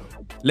 Yeah.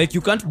 Like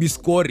you can't be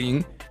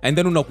scoring and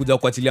then unakuja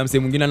kuachilia msee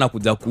mwingine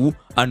anakuja ku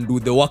undo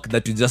the work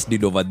that you just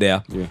did over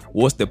there. Yeah.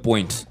 What's the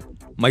point?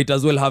 Might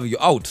as well have you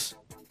out.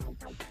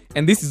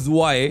 And this is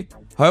why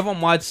however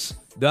much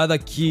the other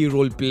key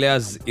role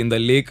players in the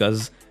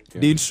Lakers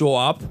didn't show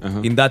up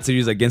in that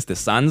series against the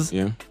Suns,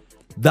 Yeah.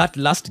 that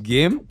last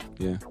game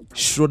Yeah.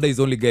 Schroeder is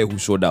the only guy who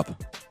showed up.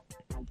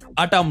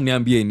 Hata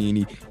mniambie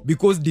nini,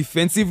 because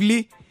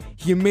defensively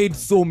he made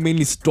so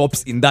many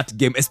stops in that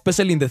game,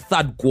 especially in the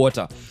third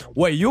quarter,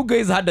 where you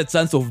guys had a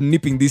chance of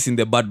nipping this in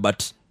the bud,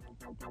 but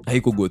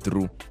haiko go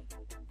through.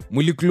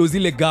 Muli close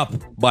ile gap,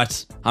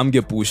 but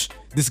hamge push.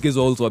 This guys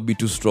also a bit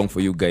too strong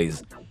for you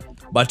guys.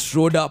 But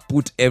Schroeder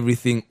put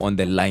everything on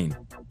the line.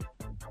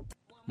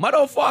 Matter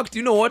of fact,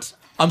 you know what?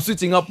 I'm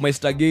switching up my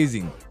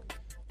stargazing.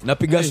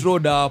 Napiga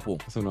Schroeder hapo.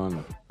 Sasa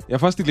unaona. Ya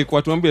first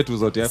ilikuwa tuambie tu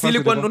zote. Ya Si first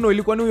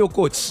ilikuwa ni huyo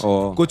coach.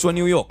 Oh. Coach wa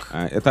New York.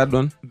 A third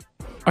one,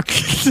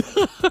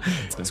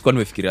 Sikuwa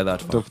nimefikiria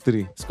that far. top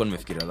 3. Sikuwa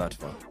nimefikiria that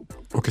far.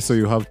 Okay, so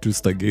you have two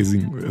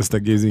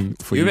stargazing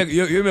for you.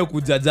 Hiyo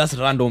imekuja just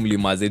randomly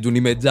maze. Juu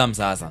nimejam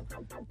sasa.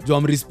 Juu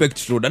am respect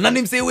Schroeder. Na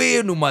nimsee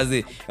wenu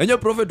maze. Enyo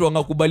prophet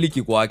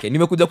wangakubaliki kwake.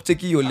 Nimekuja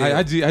kucheki hiyo leo.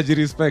 Haji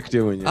respect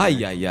yeye mwenyewe. Ai.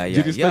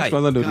 Ji respect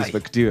kwanza ndio Guy.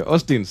 respectiwe.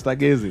 Austin,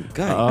 stargazing.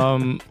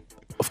 Guy.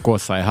 Of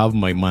course, I have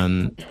my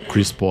man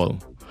Chris Paul,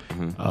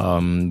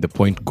 the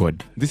point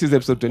guard This is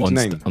episode on,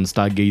 29. on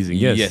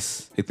stargazing. Yes.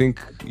 Yes. I think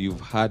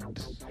you've had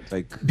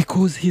like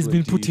Because he's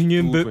been putting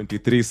in the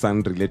 23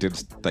 Sun related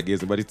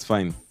stargazing, but it's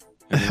fine.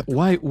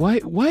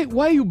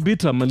 why you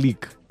bitter,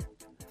 Malik?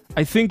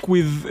 I think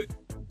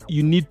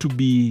you need to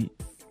be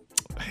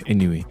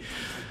anyway.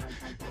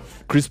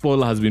 Chris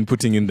Paul has been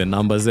putting in the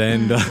numbers,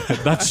 and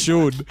that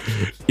showed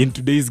in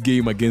today's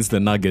game against the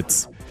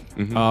Nuggets.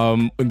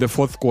 In the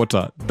fourth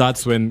quarter,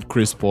 that's when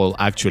Chris Paul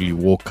actually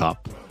woke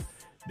up.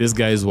 These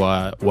guys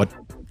were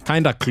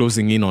kind of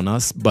closing in on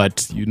us,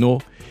 but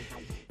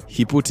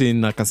he put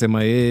in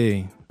akasema,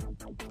 hey,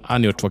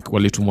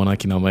 walitumwana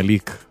kina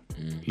Malik.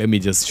 Let me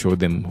just show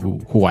them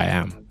who I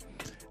am.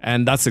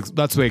 And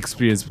that's where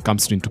experience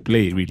comes into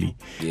play, really.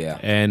 Yeah.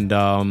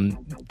 And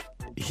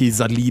he's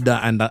a leader,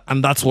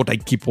 and that's what I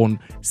keep on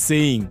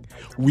saying.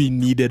 We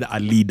needed a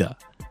leader,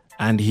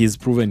 and he's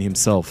proven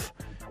himself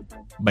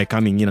by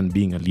coming in and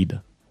being a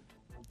leader.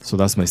 So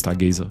that's my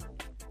stargazer.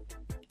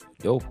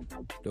 Dope.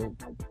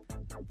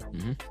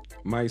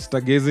 My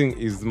stargazing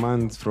is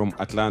man's from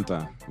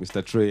Atlanta,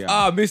 Mr. Trey.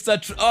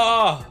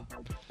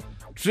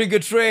 Trigger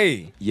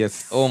Trey.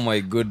 Yes. Oh my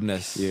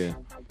goodness. Yeah.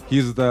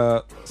 He's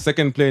the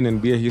second player in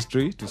NBA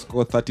history to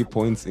score 30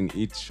 points in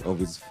each of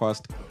his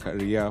first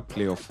career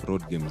playoff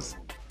road games.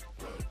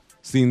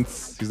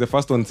 He's the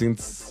first one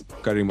since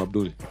Kareem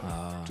Abdul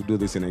to do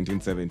this in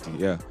 1970.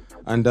 Yeah.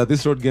 And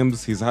these road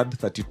games, he's had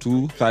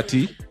 32,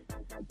 30,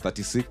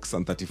 36,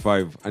 and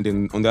 35.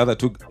 And on the other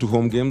two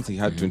home games, he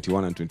had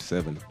 21 and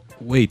 27.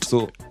 Wait,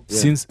 So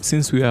yeah.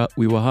 since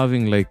we were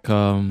having like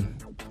two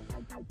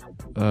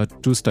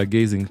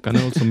stargazing, can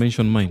I also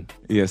mention mine?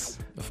 Yes.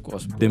 Of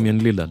course. Bro. Damian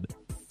Lillard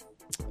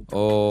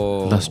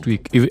last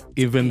week.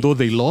 Even though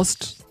they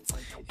lost,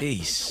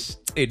 Hey,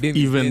 Dame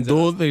even is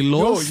though dangerous. they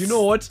lost, You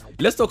know what?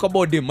 Let's talk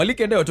about Dame. Malik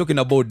and I were talking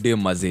about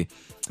Dame, Maze.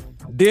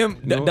 Dame,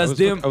 No, does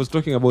Dame... I was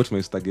talking about my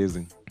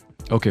stargazing.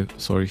 Okay,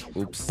 sorry.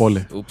 Oops. Pole.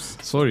 Oops.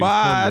 Sorry.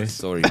 But- Pole.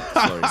 Sorry.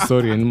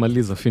 Sorry, and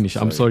Maliza finish.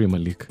 I'm sorry,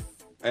 Malik.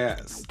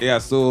 Yes. Yeah,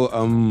 so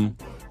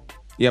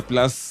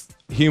plus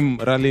him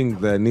rallying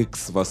the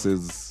Knicks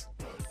versus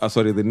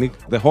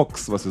the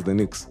Hawks versus the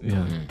Knicks.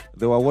 Yeah.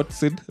 They were what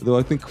seed? They were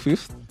I think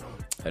 5th.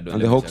 I don't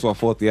And the Hawks were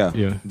 4th, yeah.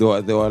 Yeah. They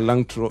were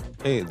ranked they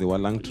were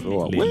ranked They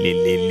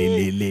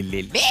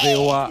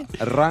were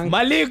ranked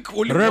Malik,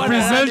 ulikuwa na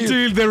nani?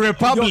 Representing the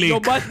Republic. Your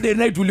birthday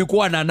night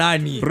ulikuwa na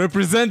nani?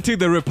 Representing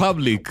the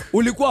Republic.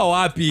 Ulikuwa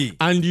wapi?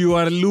 And you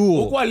are Luo.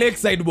 Ulikuwa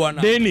Lakeside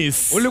bwana.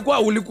 Dennis. Ulikuwa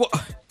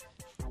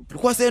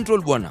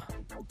Central bwana.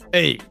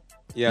 Hey.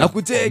 yeah. Na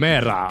kucheki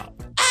Mera.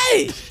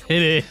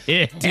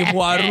 timu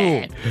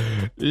waru.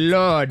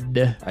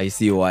 Lord. I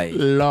see why.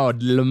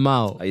 Lord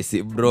Lamau. I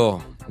see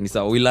bro. Ni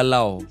sawa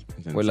wilalao.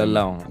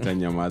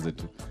 Tanyamaze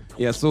tu.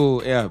 Yeah,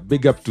 so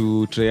big up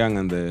to Trae Young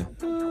and the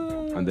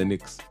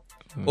Knicks.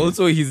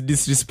 Also his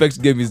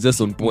disrespect game is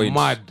just on point.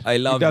 Mad. I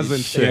love He doesn't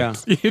his shit. care.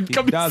 He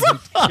doesn't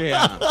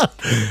care.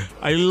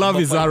 I love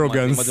his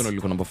arrogance. Imagine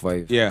ulikuwa number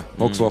 5. Yeah,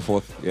 Hawks were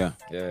 4th. Yeah.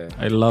 Yeah.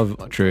 I love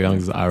Trae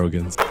Young's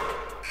arrogance.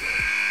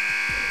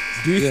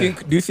 Do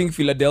you think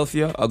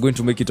Philadelphia are going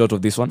to make it out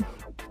of this one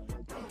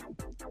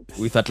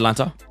with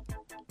Atlanta?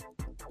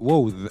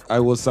 Whoa, I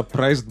was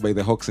surprised by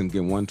the Hawks in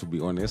game 1, to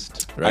be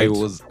honest. Right.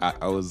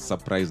 I was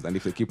surprised. And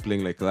if they keep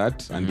playing like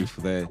that, and if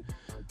the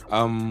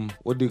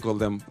what do you call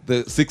them?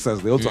 The Sixers,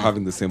 they're also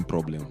having the same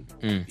problem.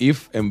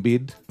 If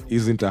Embiid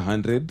isn't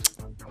 100,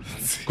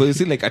 because you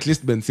see, like, at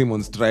least Ben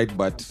Simmons tried,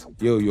 but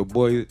your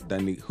boy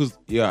Danny,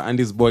 and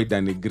his boy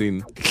Danny Green.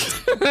 Bro,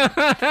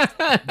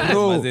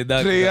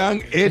 Trae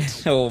Young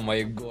Oh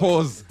my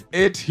god.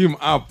 ate him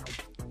up.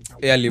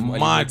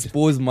 Mad.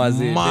 Expose Maze.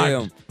 Mad.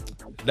 Damn.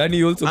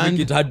 Danny also make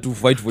it hard to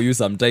fight for you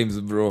sometimes,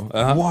 bro.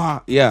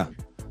 Wow. Yeah.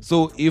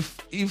 So if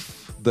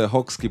the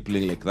Hawks keep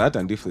playing like that,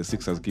 and if the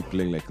Sixers keep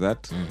playing like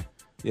that,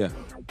 yeah,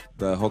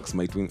 the Hawks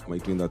might win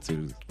that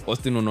series.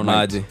 Austin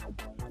unaonaje?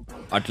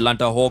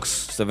 Atlanta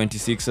Hawks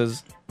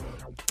 76ers.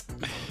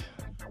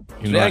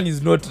 Trae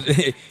is not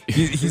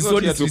he's so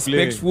not here to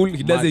disrespectful. play.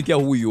 He doesn't care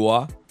who you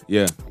are.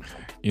 Yeah.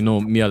 You know,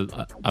 me,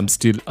 I'm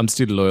still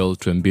loyal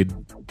to Embiid,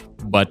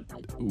 but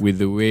with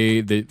the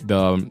way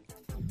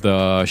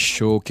the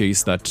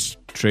showcase that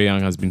Trae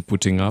Young has been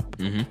putting up,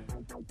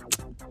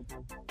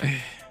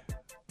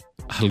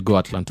 I'll go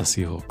Atlanta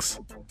Seahawks.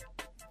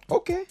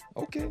 Okay.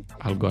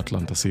 I'll go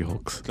Atlanta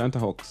Seahawks. Atlanta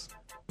Hawks.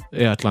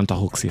 Yeah, Atlanta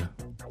Hawks, yeah.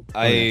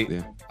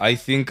 I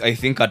think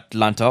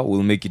Atlanta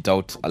will make it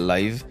out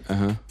alive.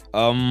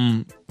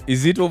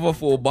 Is it over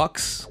for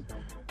Bucks?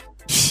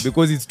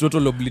 Because it's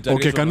total obliteration.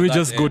 Okay, can we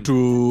just go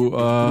to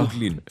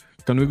Brooklyn?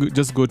 Can we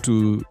just go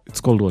to,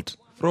 it's called what?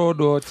 Fraud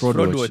watch.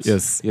 Fraud watch.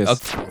 Yes.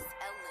 Okay.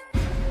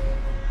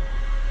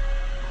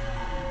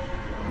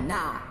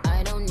 Nah,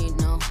 I don't need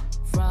no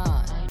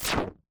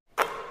fraud.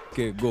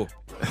 Okay, go.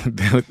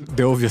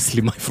 They're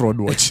obviously my fraud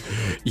watch.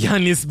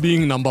 Giannis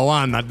being number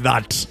one at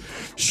that.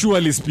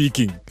 Surely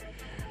speaking,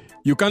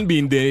 you can't be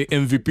in the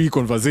MVP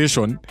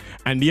conversation,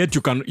 and yet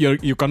you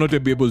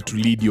cannot be able to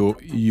lead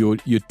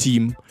your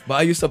team. But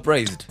are you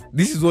surprised?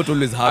 This is what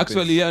always happens.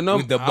 Actually, yeah, no.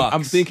 With the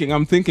Bucks.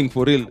 I'm thinking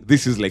for real.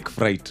 This is like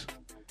fright,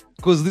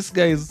 because these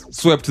guys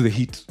swept the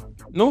Heat.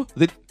 No,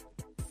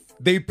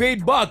 they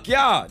paid back.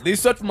 Yeah, they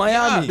swept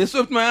Miami. they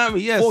swept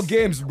Miami. Yes, 4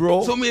 games,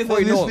 bro. So many of 4-0.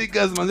 these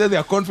niggas, man, they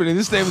are confident.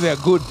 This time they are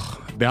good.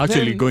 They're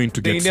actually Then going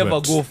to They get never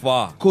swept. go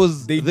far.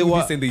 Because They do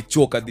this and they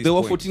choke at this They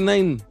were point.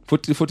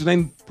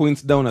 49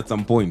 points down at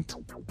some point.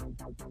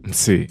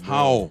 See.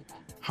 How?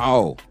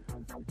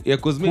 Yeah,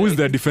 because Who is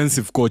the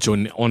defensive coach,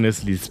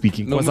 honestly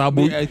speaking? No, Because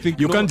me, I think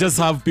you no. can't just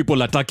have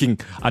people attacking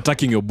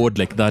your board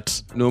like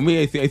that. No,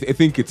 me, I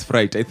think it's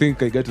fright. I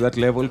think I get to that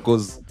level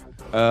because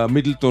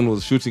Middleton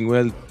was shooting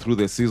well through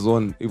the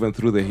season, even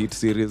through the Heat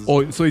series.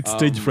 Oh, so it's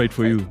stage fright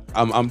for you.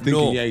 I'm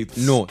thinking, it's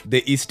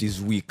the East is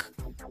weak.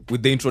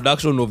 With the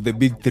introduction of the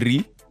big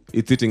 3,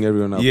 it's hitting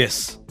everyone up.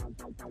 yes.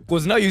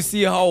 Because now you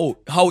see how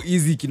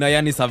easy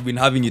Giannis have been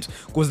having it.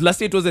 Because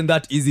last year it wasn't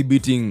that easy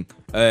beating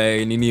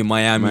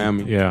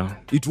Miami. Yeah.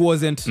 It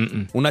wasn't.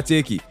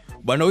 Unacheki.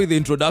 But now with the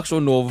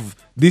introduction of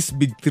this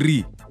big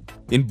 3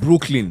 in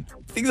Brooklyn,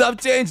 things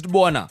have changed,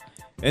 Bona.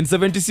 And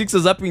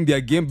 76ers upping their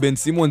game, Ben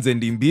Simmons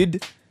and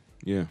Embiid.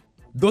 Yeah.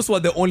 Those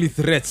were the only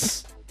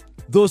threats.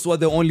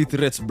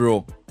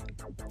 Bro.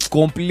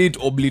 Complete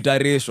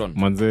obliteration.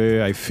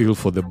 Manze, I feel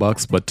for the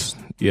Bucks, but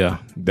yeah,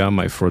 they're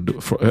my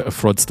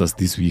fraudsters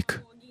this week.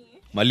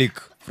 Malik,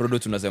 Frodo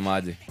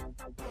tunasemaje?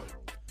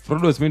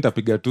 Frodo is meant to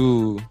piga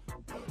tu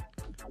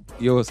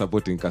yo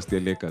supporting cast ya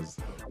Lakers.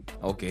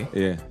 Okay.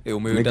 Yeah.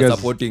 Umeuita Niggas-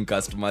 supporting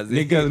customers.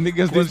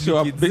 Niggas didn't show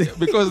up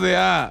because they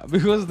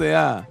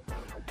are.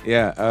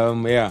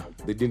 Yeah,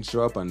 they didn't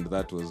show up, and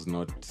that was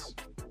not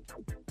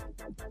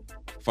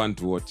fun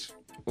to watch.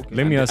 Okay.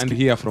 Let me ask and you-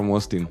 hear from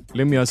Austin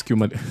Let me ask you,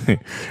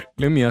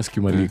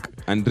 Malik,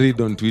 and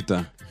read on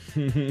Twitter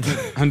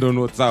and on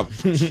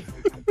WhatsApp.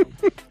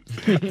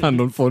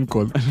 and on phone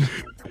call.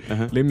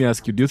 Let me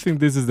ask you, do you think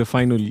this is the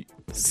final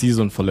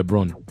season for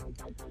LeBron?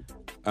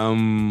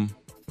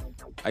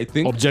 I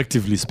think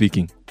Objectively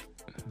speaking,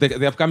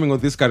 the upcoming or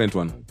this current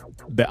one.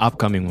 the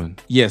upcoming one.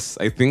 Yes,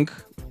 I think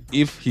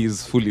if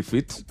he's fully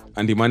fit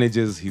and he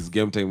manages his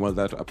game time well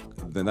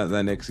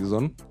the next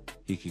season,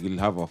 he will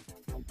have a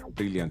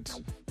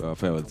brilliant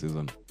farewell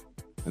season,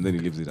 and then he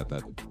leaves it at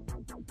that.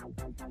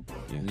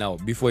 Now,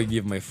 before I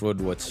give my fraud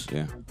watch,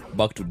 Yeah,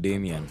 back to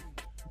Damian.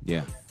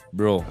 yeah.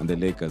 Bro, And the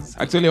Lakers.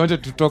 Actually, I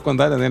wanted to talk on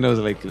that, and then I was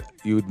like,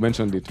 you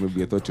mentioned it.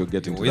 Maybe I thought you were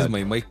getting to where's that.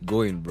 my mic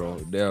going, bro?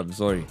 Damn,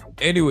 sorry.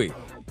 Anyway,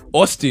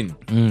 Austin,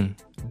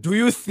 do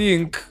you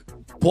think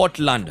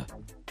Portland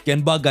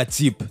can bag a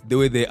chip the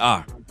way they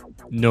are?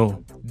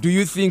 No. Do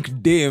you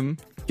think Dame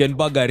can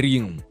bag a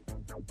ring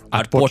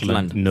at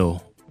Portland?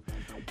 No.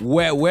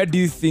 Where do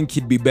you think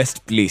he'd be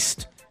best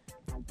placed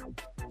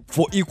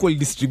for equal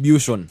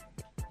distribution?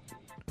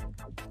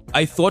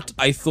 I thought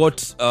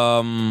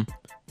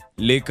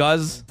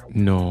Lakers,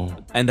 No.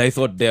 and I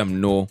thought Dame.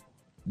 No,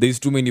 there's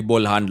too many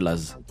ball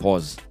handlers.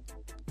 Pause.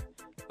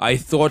 I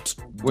thought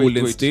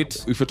Golden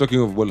State, If you're talking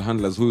of ball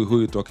handlers, who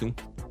are you talking?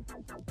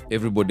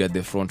 everybody at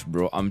the front,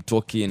 bro. I'm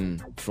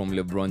talking from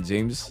LeBron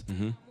James,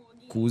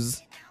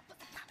 Kuz,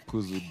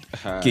 Who's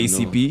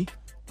KCP.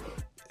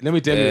 Let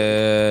me tell you.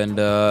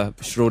 and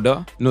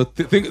Schroeder. No,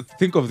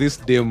 think of this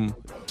Dame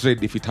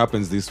trade if it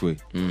happens this way.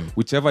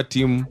 Whichever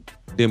team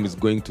Dame is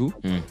going to,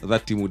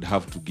 that team would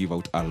have to give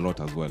out a lot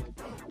as well.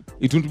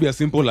 It wouldn't be as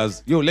simple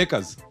as, yo,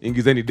 Lakers,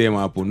 ingizeni Dame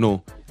hapo.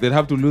 No. They'd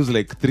have to lose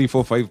like 3,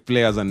 4, 5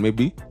 players and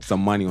maybe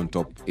some money on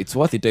top. It's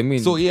worth it. I mean,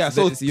 So yeah,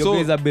 so your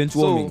guys are bench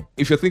warming. So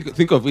if you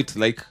think of it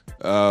like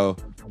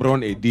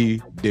Bron, AD,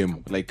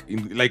 Dame, like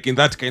in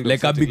that kind of Like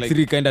a setting, big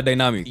three kind of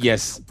dynamic.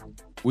 Yes,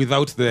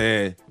 without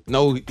the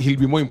now he'll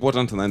be more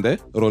important than the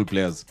role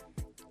players.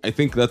 I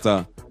think that's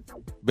a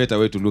better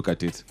way to look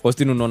at it.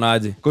 Austin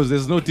unaonaje? Because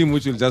there's no team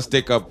which will just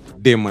take up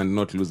Dame and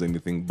not lose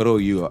anything. Bro,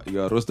 your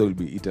roster will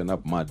be eaten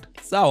up mad.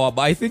 Sawa,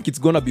 but I think it's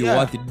gonna be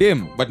worth it.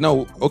 Dame. But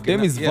now, okay.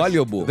 Dame is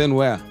valuable. Then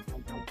where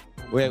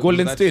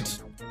Golden that- State.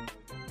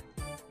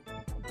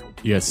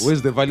 Yes.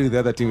 Where's the value the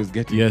other team is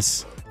getting?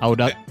 Yes. I would.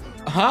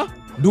 Huh?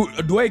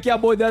 Do I care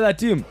about the other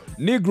team?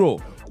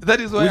 Negro. That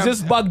is why We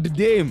just bugged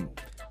Dame.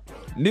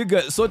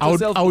 Nigga, sort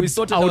yourself. We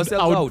sorted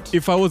ourselves out.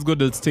 If I was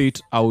Golden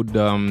State, I would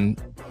I'm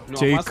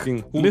take. asking,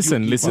 who would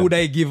Listen, you keep listen. Who would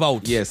I give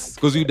out? Yes,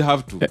 because you'd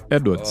have to.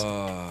 Edwards.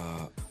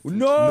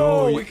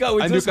 No, we can't.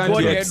 We And just you can't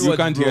got yet. Edwards, You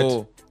can't bro. yet.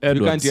 You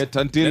Edwards. can't yet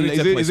until Let me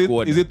check my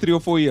squad. is it 3 or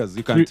 4 years?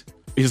 You can't.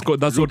 He's got.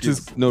 That's what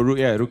Rookies. he's. No,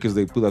 rookies.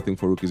 They put that thing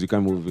for rookies. You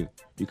can't move it.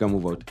 You can't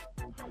move out.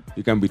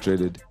 You can't be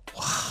traded.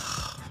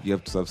 You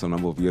have to have some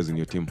number of years in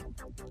your team.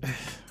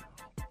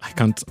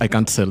 I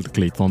can't sell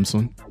Clay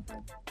Thompson.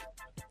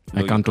 No,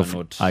 you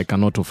I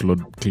cannot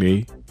offload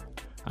Clay,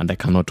 and I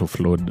cannot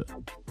offload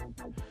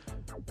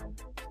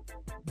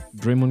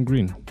Draymond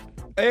Green.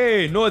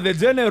 Hey, no, the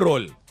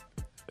general.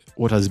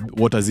 What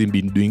has he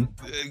been doing?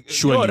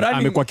 Surely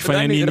amekuwa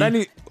akifanya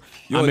nini?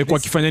 Amekuwa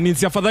akifanya nini?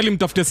 Si afadhali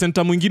mtafute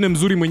center mwingine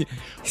mzuri mwenye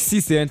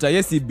si center,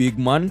 yes, si big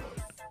man.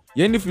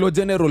 Yani flow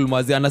general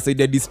mazi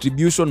anasaidia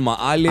distribution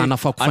maale,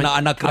 anafaa kufanya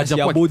ana crash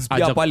ya boards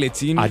pia pale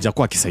chini.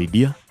 Hajakuwa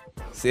akisaidia.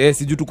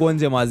 Siju tuko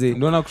nje mazi.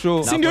 Ndio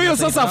nakushow. Si ndio hiyo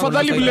sasa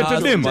afadhali mlete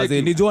Dame.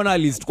 Mazi ni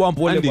journalist kwa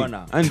mpole Andy,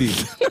 bwana. Andy,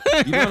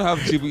 you don't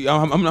have chip.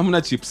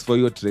 Hamna chips for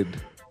your trade,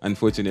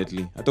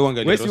 unfortunately. Hata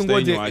uangalie Wewe si roster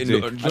ngoje yenyu aje.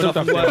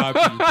 Hata ndio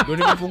utafuta ndio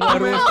nimefungua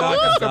roster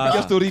Kapiga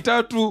sasa. story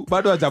 3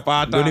 bado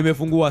hajapata. Ndio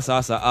nimefungua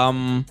sasa.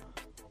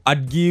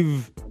 I'd give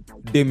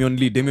Damian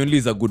Lee. Damian Lee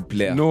is a good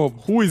player. No,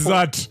 Who is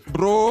that?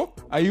 bro.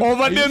 Are you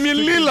Over are you Damian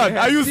sick? Lillard.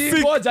 Are you See,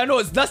 sick? Goja,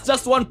 no, that's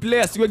just one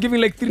player. So you're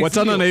giving like 3.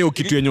 Wachana na hiyo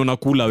kitu yenye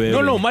unakula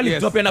wewe. No, Malik, Yes.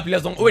 tunapeana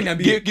players wangu. Wewe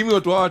niambie. Give me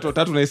watu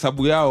watatu na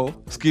hesabu yao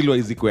skill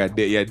wise iko ya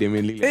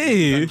Damian Lillard.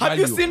 Hey,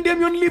 Have you seen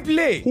Damian Lee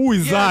play? who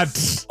is that?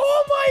 Oh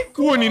my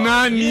god. Huo ni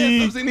nani?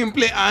 Yes, I've seen him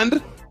play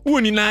and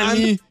Huo ni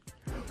nani?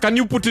 Can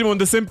you put him on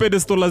the same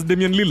pedestal as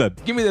Damian Lillard?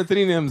 give me the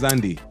 3 names,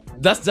 Andy.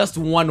 That's just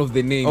one of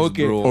the names,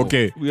 Okay. bro.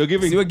 Okay. We are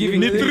giving. So we're giving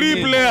Ni 3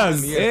 names.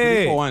 players. Yes,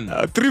 Hey. 3 for 1.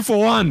 3 for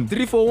 1.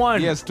 3 for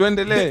 1. Yes,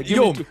 tuendelee. Give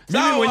Yo, me two.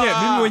 mimi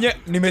Sawa. mwenye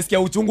nimesikia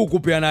uchungu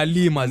kupeana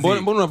Lima.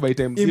 Mbona unabai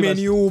time? Give us-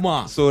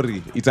 Imeniuma.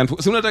 Sorry,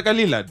 si unataka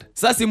Lillard?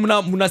 Sasa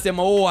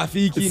mnasema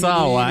afiki.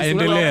 Sawa, nini,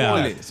 endelea.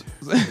 pole.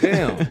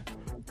 Damn.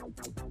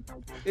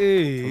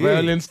 Hey.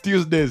 Violence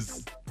Tuesdays.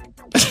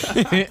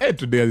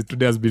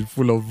 Today has been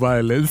full of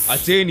violence.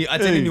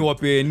 Acheni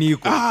niwape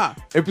Niko.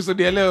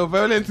 Episode ya leo,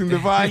 Violence in the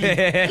Valley.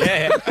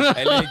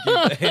 I like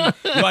it.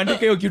 Iandike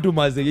hiyo kitu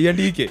maze,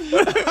 iandike.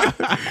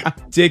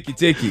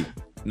 Cheki.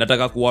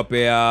 Nataka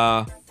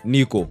kuwapea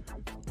Niko.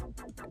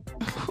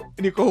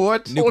 Niko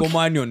what? Nico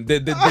Mannion,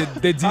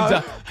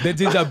 the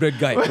gingerbread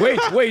guy.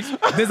 Wait.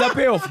 There's a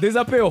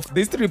payoff.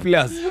 There's 3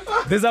 players.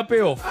 There's a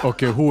payoff.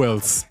 Okay, who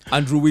else?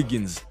 Andrew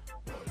Wiggins.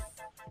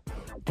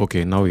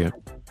 Okay,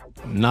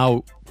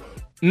 now.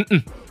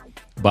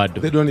 Bad.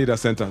 They don't need a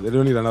center. They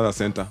don't need another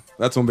center.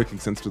 That's not making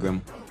sense to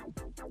them.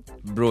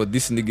 Bro,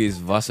 this nigga is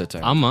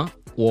versatile. Ama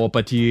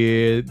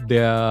wapatie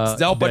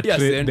Sijawapatia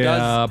centers.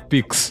 their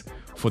picks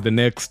for the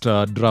next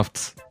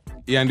drafts.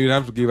 Yeah, and you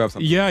have to give up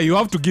some. Yeah, you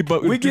have to give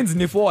up. Wiggins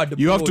ni forward.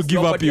 You have to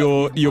give up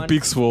your your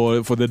picks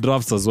for the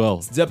drafts as well.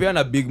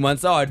 Japiana big man.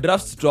 Sawa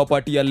drafts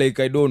tuwapatia like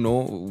I don't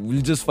know.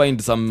 We'll just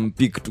find some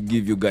pick to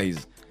give you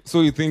guys.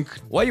 So you think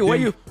Why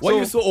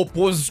you so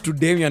opposed to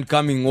Damian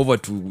coming over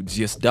to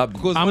GSW?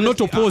 Because I'm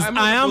not honestly, opposed. I'm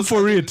not I am opposed.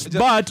 for it, Just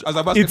but as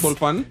a basketball it's-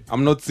 fan,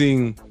 I'm not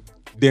seeing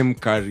them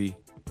carry.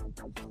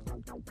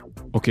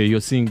 Okay,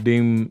 you're seeing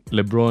Dame,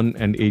 LeBron,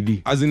 and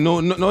AD. As in,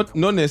 not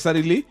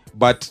necessarily,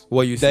 but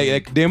What you they saying?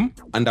 like them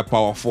and a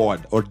power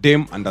forward or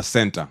them and a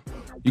center.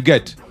 You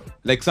get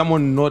like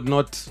someone not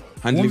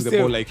handling the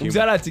ball like him.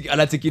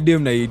 Anacheki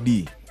Dame na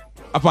AD.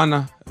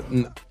 Apana,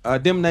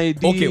 them na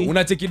AD. Okay,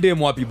 unacheki Dame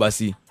wapi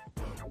basi?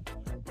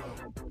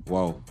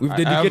 Wow, We've I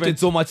dedicated haven't-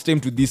 so much time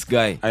to this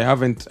guy. I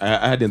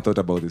hadn't thought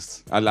about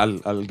this.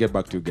 I'll get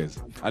back to you guys.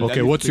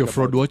 Okay, what's your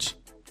fraud watch?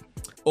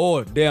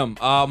 Oh damn!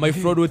 My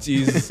fraud watch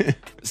is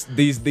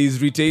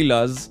these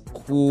retailers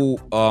who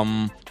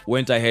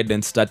went ahead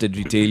and started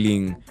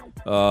retailing.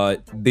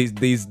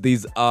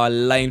 There's a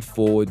line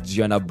for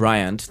Gianna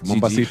Bryant, Gigi.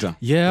 Mambasita.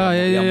 Yeah.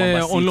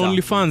 Mambasita. On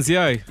OnlyFans,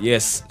 yeah.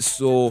 Yes,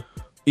 so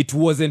it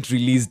wasn't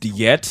released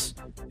yet,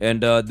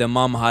 and the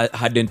mom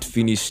hadn't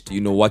finished,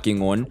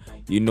 working on,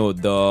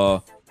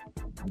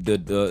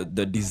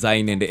 the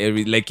design and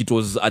like it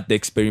was at the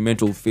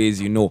experimental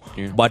phase,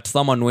 but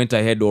someone went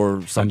ahead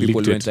or some And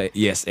people leaked went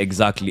yes,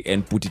 exactly,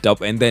 and put it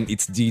up, and then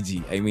it's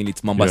GG. I mean,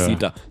 it's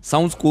Mambasita.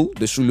 Sounds cool,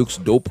 the shoe looks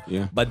dope,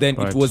 but then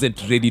it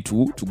wasn't ready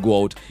to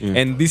go out.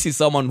 And this is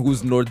someone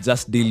who's not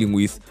just dealing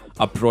with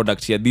a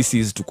product here. This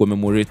is to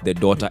commemorate the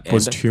daughter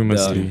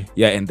Posthumously.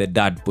 and the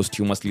dad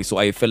posthumously. So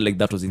I felt like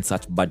that was in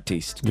such bad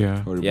taste.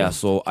 Yeah.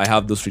 So I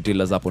have those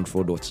retailers up on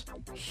Frodot.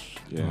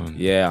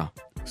 Yeah.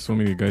 So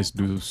many guys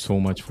do so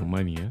much for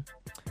money,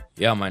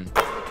 Yeah, man.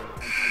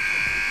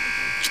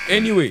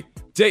 Anyway,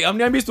 Jay,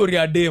 amniambia story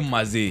ya dem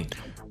mazee.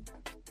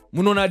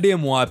 Munaona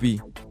dem wapi?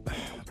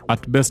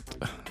 At best,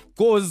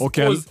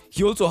 Cause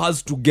he also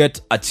has to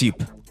get a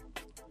chip.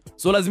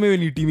 So lazima iwe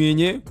ni timu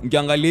yenye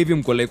mkiangalia hivi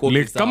mko like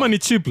okay, kama ni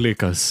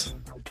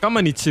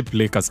cheap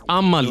Lakers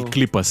ama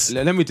Clippers.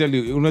 Let me tell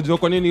you, unajua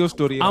kwa nini hiyo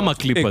story ama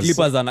Clippers.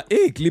 Clippers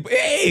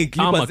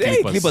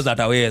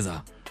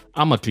ataweza.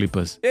 Ama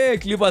Clippers.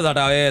 Clippers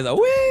ataweza.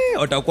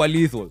 Watakuwa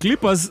lethal.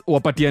 Clippers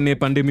wapatiane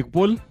Pandemic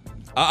Paul.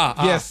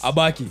 Yes.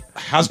 Abaki.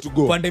 has to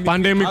go. Pandemic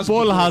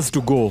Paul has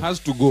to go.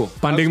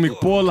 Pandemic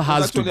Paul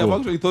has to go. I've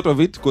actually thought of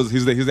it because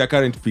he's their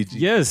current PG.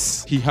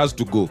 Yes. He has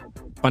to go.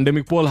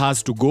 Pandemic Paul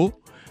has to go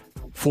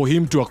for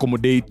him to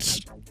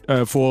accommodate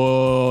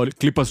for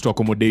Clippers to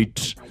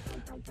accommodate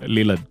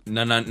Lillard.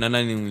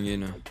 Nani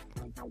mwingine?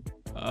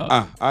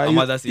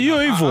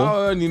 Hiyo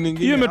hivyo.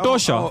 Hiyo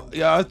imetosha.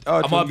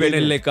 Ama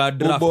Beneleka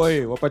draft.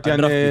 Boy,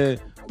 wapatiane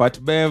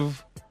Pat Bev.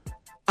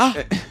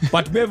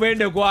 Pat Bev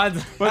ende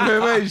kwanza. Pat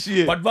Bev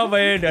ishie. Pat Bev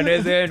ende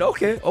anaenda.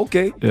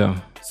 Okay. Yeah.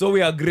 So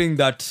we are agreeing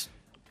that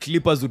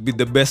Clippers would be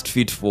the best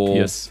fit for.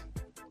 Yes.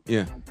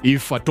 Yeah.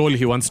 If at all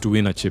he wants to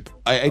win a chip.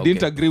 I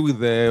didn't agree with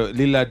the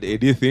Lillard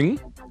AD thing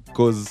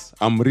because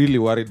I'm really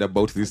worried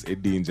about this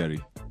AD injury.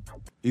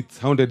 It's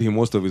hounded him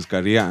most of his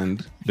career,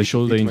 and the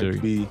shoulder it injury.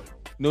 Might be,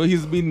 no,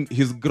 he's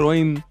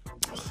growing.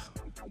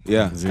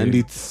 Yeah,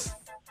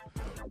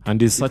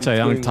 and he's such a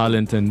young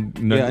talent, and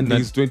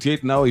he's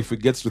 28 now. If he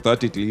gets to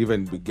 30, he'll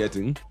even be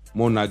getting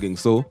more nagging.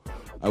 So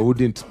I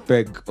wouldn't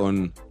peg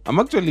on. I'm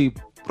actually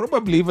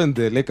probably even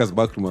the Lakers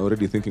backroom are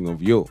already thinking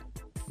of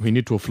we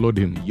need to offload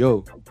him.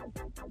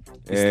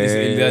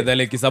 They're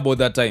like it's about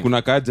that time.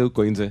 Kuna kaja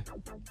huko nje.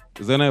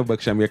 Zona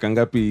bakisha miaka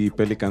ngapi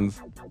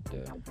Pelicans?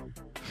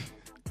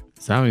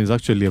 Sam is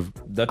actually a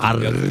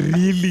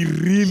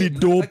really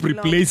dope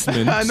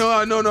replacement. No,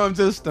 I'm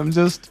just.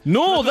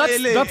 No, that's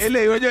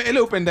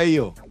LA upenda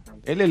hiyo.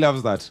 LA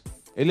loves that.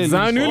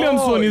 Zion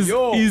Williamson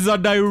is a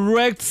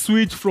direct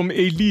switch from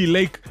AD,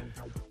 like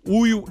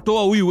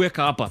huyu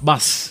weka hapa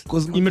bas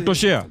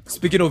imetoshea.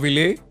 Speaking of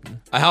LA,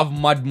 I have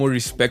mad more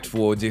respect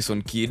for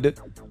Jason Kidd,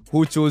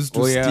 who chose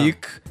to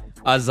stick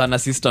as an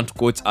assistant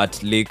coach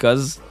at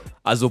Lakers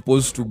as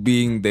opposed to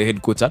being the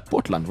head coach at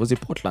Portland. Was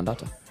it Portland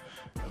ata?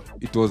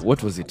 It was.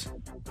 What was it?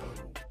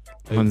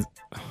 I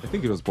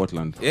think it was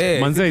Portland.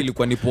 Yeah,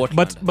 ilikuwa ni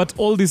Portland. But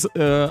all these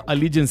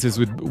allegiances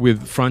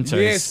with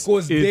franchise. Yes,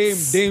 because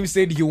Dame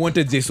said he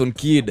wanted Jason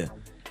Kidd.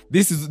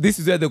 This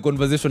is where the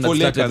conversation had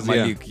started, Lakers,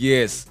 Malik.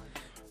 Yes.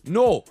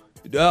 No.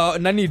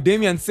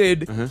 Damian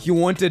said he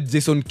wanted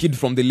Jason Kidd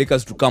from the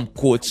Lakers to come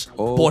coach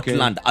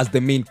Portland as the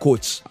main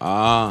coach.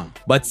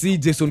 But see,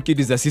 Jason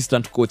Kidd is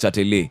assistant coach at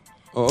LA.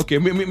 Oh, okay.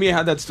 Me, I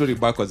had that story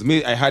backwards.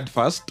 I had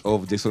first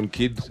of Jason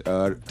Kidd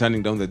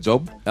turning down the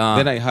job.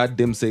 Then I heard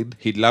them said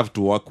he'd love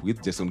to work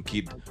with Jason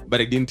Kidd,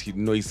 but I didn't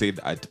know he said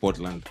at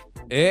Portland.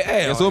 So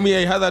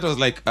I heard that, I was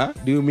like,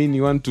 do you mean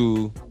you want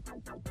to?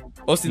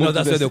 Also, no,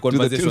 that's where the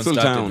conversation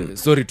started.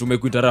 Sorry to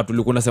make you interrupt.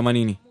 Ulikuwa unasema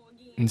nini?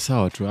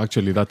 Sawa tu.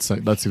 Actually,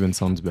 that's even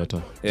sounds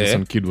better.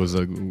 Jason Kidd was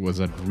a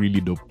really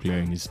dope player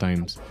in his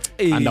times,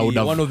 and I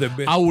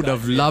would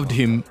have loved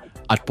him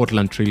at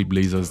Portland Trail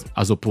Blazers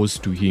as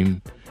opposed to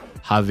him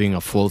having a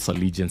false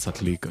allegiance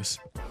at Lakers.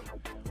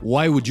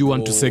 Why would you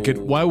want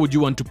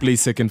to play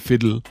second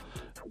fiddle?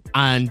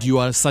 And you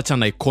are such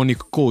an iconic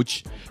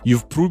coach.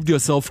 You've proved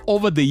yourself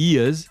over the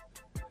years,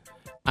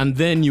 and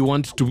then you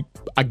want to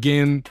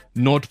again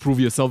not prove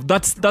yourself.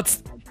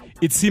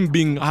 It's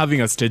him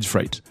having a stage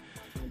fright.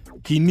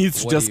 He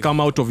needs to just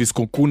come out of his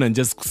cocoon and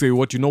just say,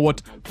 "What, you know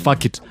what?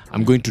 Fuck it.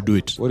 I'm going to do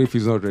it." What if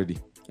he's not ready?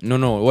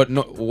 No.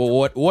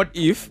 What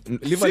if?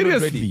 Leave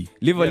alone ready.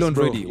 Leave alone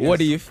ready.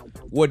 Yes.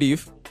 What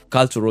if?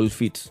 Cultural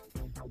fit.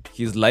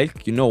 He's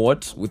like, you know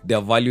what? With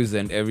their values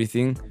and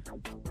everything,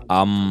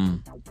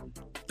 I'm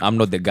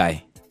not the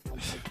guy.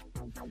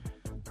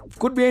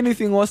 Could be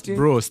anything, Austin.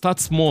 Bro, start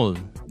small.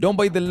 Don't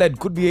buy the lead.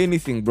 Could be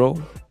anything,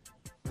 bro.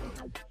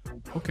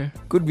 Okay.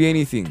 Could be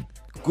anything.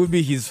 Could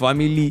be his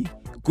family.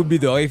 Could be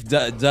the wife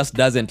just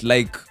doesn't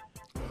like,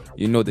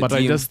 the But team.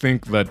 I just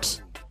think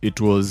that it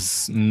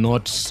was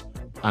not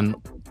an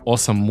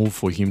awesome move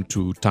for him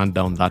to turn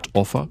down that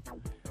offer.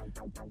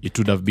 It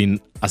would have been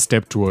a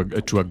step to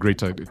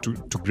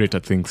greater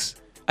things.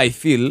 I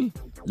feel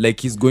like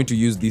he's going to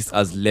use this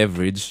as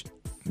leverage,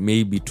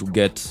 maybe to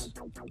get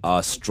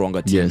a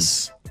stronger team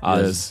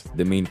as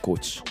the main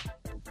coach.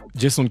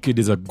 Jason Kidd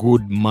is a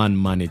good man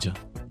manager.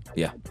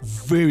 Yeah.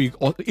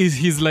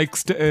 He's like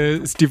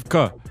Steve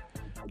Kerr.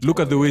 Look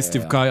at the way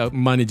Steve Kerr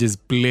manages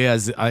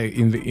players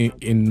in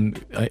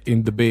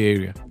the Bay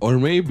Area. Or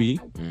maybe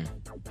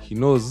he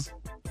knows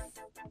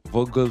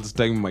Vogel's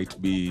time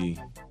might be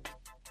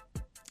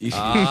issue.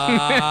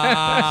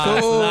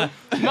 So,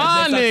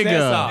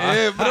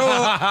 Nigga.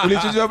 bro,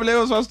 ulichujua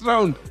playoffs first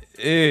round.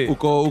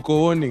 Uko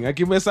warning.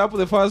 Akimess up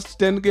the first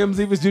 10 games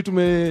hivi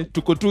sijui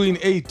tuko 2 in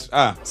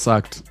 8.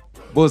 Sacked.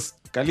 Boss,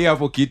 kalia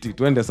hapo kiti,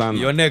 tuende sana.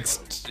 You're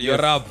next.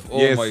 You're up. Oh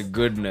Yes. my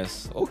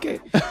goodness. Okay.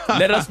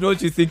 Let us know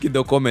what you think in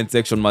the comment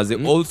section, Maze.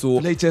 Also,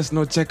 Play chess,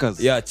 not checkers.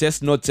 yeah,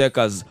 chess not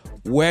checkers.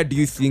 Where do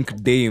you think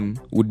Dame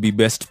would be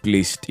best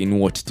placed in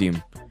what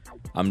team?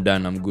 I'm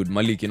done. I'm good.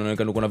 Malik,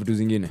 inaonekana uko na vitu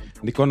zingine.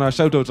 Niko na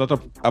shout out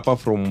hapa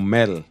from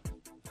Mel.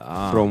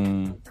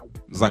 From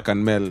Zack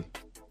and Mel.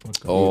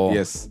 Oh.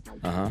 Yes.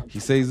 He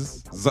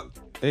says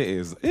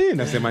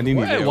nasema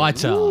nini leo?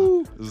 Wacha.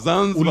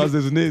 Zans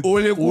versus Nets.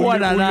 Ulikuwa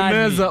na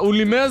nani?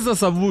 Ulimeza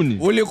sabuni.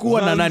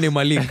 Ulikuwa na nani,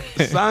 Malik?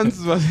 Suns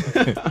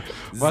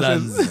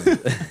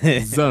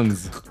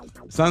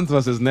Suns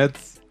versus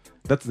Nets.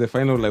 That's the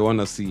final I want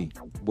to see.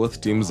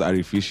 Both teams are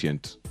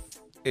efficient.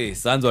 Hey,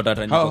 Suns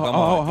watatanyika kama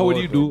How would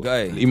you do?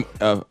 Guy.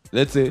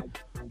 Let's say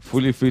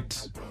fully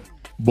fit.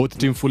 Both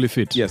team fully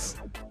fit. Yes.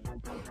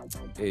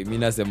 Hey, mimi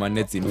nasema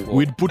Nets in 4.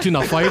 We'd put in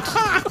a fight.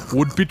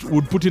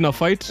 would put in a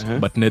fight,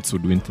 but Nets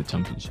would win the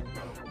championship.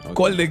 Okay.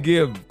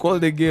 Call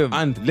the game.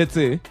 And let's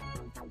say,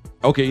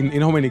 okay,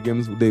 in how many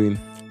games would they win?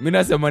 Mimi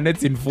nasema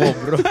Nets in 4,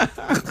 bro.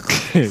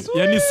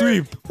 Yani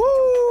sweep.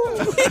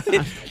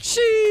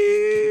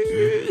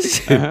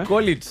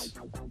 Call it.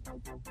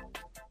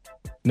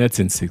 Nets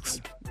in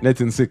 6.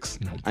 Nets in 6.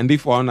 And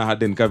if waona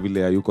Harden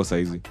Kavile ayuko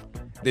saizi.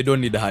 They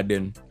don't need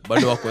Harden.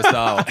 Bado wako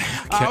sawa.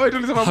 Wait,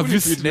 ulisema fully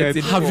fit, Nets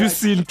in Nets. Have you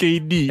seen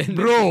KD?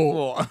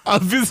 Bro,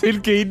 have you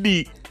seen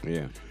KD?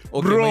 Yeah.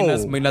 Okay,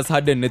 Bro. minus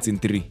Harden, Nets in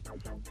 3.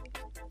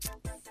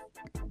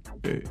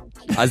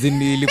 As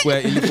in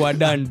ilikuwa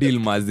done deal,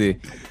 Maze.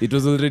 It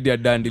was already a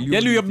done deal.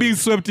 Yani you're being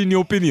swept in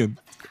your opinion.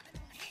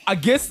 I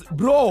guess,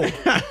 bro,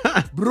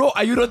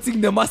 are you not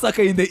seeing the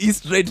massacre in the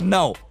East right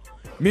now?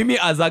 Mimi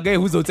as a guy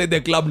who's outside the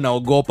club now,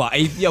 Gopa,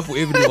 I fear for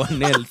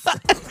everyone else.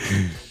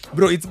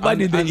 Bro, it's bad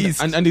in the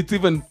East. And it's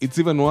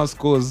even worse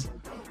because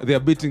they are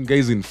beating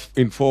guys in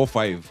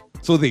 4-5.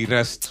 So they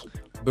rest.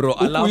 Bro,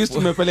 Huku East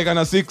tumepeleka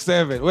na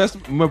 6-7. West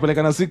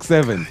tumepeleka na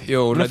 6-7.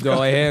 Yo, unajua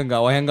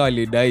wahenga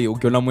walidai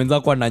ukiona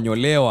mwenzako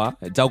ananyolewa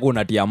chako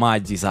unatia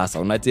maji sasa,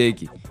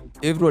 unacheki.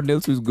 Everyone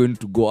else is going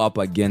to go up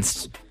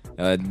against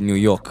New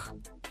York.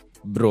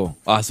 Bro,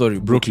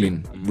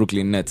 Brooklyn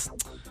Nets.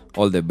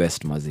 All the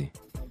best, Mazi.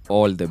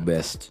 All the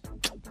best.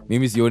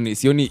 Mimi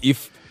sioni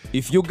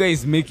if you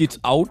guys make it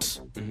out,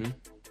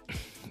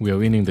 We are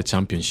winning the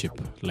championship,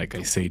 like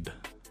I said.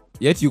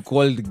 yet you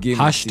called game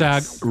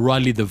Hashtag 6.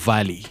 rally the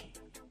valley.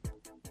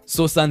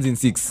 So Suns in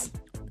 6.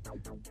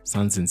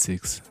 Suns in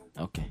 6.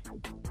 Okay.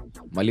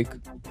 Malik,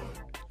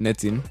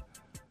 Nets in.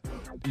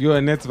 You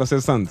are Nets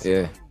versus Suns.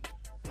 Yeah.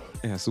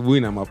 Asubuhi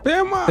na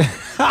mapema.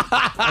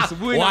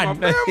 Asubuhi na One.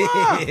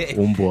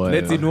 mapema. Boy.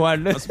 Nets in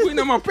 1. Asubuhi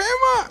na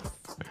mapema.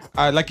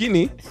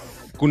 Lakini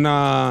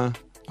kuna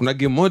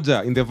game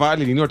moja in the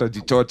Valley nini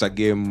watajichocha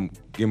game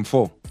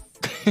 4.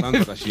 Suns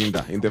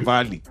watashinda in the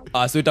Valley.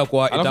 So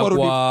itakuwa Alafu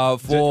warudi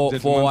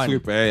 4-1.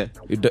 sweep,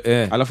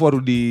 Eh. alafu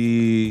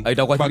warudi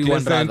Itakuwa 3-1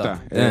 Barclays Center.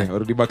 rather.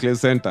 Warudi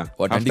Barclays Center.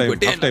 Watandikwe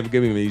tena. Halftime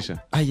game imeisha.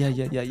 Ay.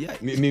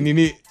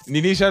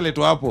 Nini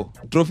shaletwa hapo?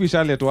 Trophy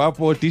shaletwa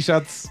hapo,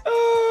 t-shirts.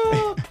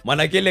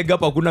 Maana kile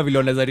gap hakuna vile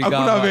unaweza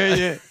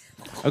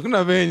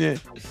Hakuna venye.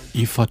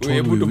 If at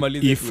Hebu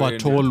tumalize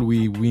tuende. all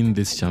we win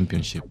this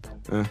championship,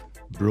 Eh.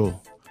 bro,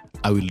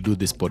 I will do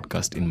this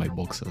podcast in my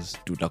boxers.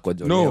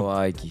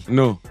 tutakojolewa hiki.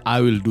 No.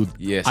 I will do.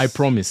 Yes. I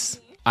promise.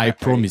 I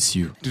promise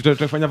you.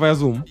 Tutafanya via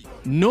Zoom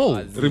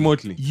No,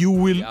 remotely. you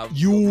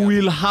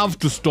will have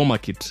to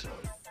stomach it.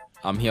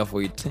 I'm here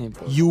for it.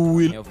 You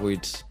I'm here for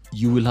it.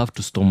 will have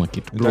to stomach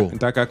it, bro.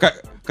 Nitaka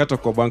kata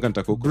kwa banka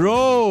nitakuko.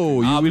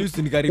 Bro, you will.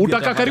 Msinikaribie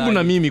Utaka karibu tafadhali.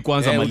 na mimi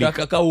kwanza, Malik.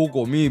 Utaka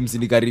huko, mimi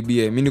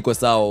msinikaribie. Mimi niko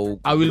sawa huko.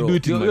 I will bro. do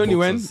it in my Hiyo ni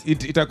when boxers.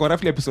 itakuwa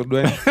roughly episode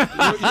when.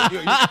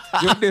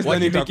 Your days then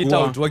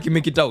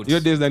Wakimake it out.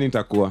 Your days then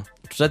itakuwa.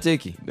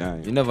 Tutacheki.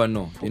 Yeah. You never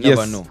know. You never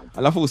Yes. know.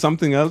 Alafu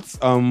something else,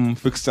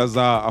 fixtures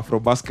are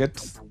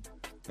Afrobasket.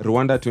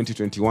 Rwanda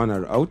 2021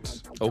 are out.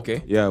 Okay.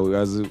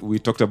 Yeah, as we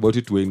talked about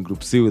it, we're in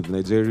Group C with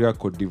Nigeria,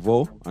 Cote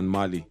d'Ivoire, and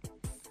Mali.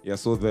 Yeah,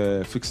 so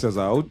the fixtures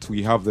are out.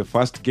 We have the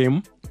first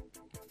game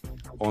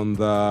on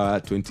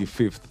the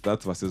 25th.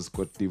 That's versus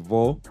Cote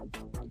d'Ivoire.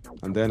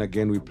 And then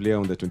again, we play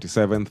on the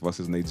 27th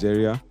versus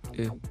Nigeria.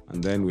 Yeah.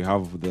 And then we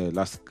have the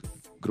last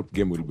group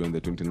game will be on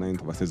the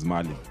 29th versus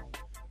Mali.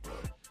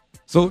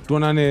 So,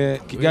 tuonane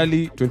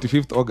Kigali,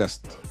 25th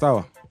August.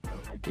 Sawa?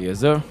 Yes,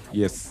 sir.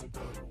 Yes.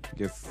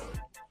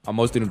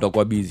 Austin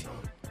utakuwa busy.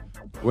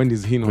 When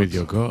is he not? With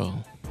your girl.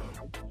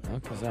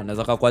 Okay, sasa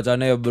naweza kuacha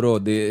naye bro.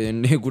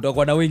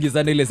 Kutakuwa na wingi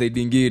sana ile side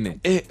nyingine.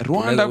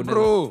 Rwanda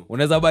bro.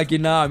 Unaweza baki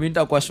na mimi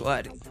nitakuwa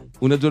shwari.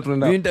 Unajua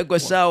tunaenda. Mimi nitakuwa I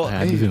sawa.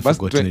 had even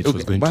forgotten it was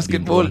going to be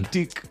basketball Rwanda.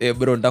 tick.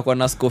 Bro nitakuwa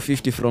na score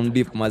 50 from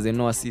deep, maze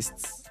no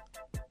assists.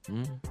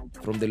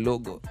 From the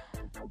logo.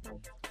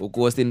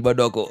 Huku Austin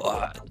bado wako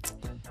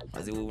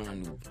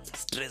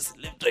stress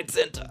left right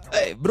center.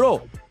 Hey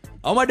bro,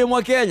 amademu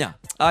wa Kenya.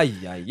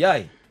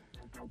 Ai.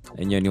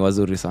 Enyewe ni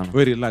wazuri sana.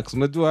 Very relax.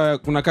 Unajua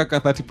kuna kaka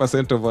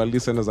 30% of our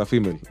listeners are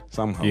female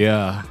somehow.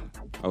 Yeah.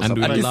 And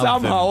we love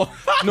somehow.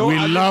 No, We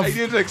love- I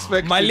didn't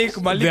expect Malik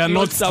They are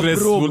not lost a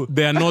stressful. bro.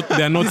 They are not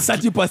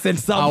 30%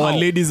 somehow. Our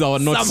ladies are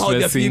not Somehow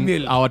they're stressing.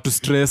 female. Our to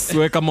stress.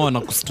 We kama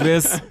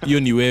wanakustress, hiyo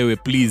ni wewe,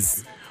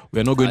 please. We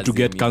are not going to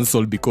get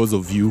cancelled because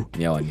of you.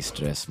 Yawa ni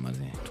stress maze.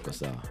 Tuko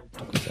sawa.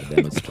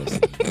 They're not stress.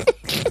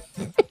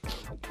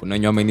 Kuna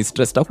nyome ni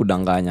stress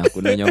takudanganya.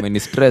 Kuna nyome ni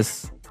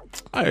stress.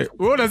 Ai,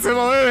 wewe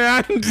unasema wewe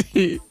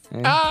Andy.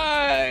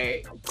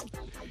 Ai.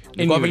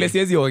 Kwa vile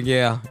siwezi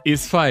ongea.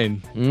 It's fine.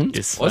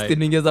 It's fine. Austin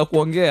ningeza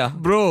kuongea.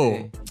 Bro.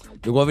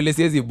 Kwa vile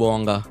siwezi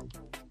bonga.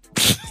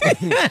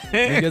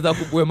 Ningeza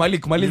kukue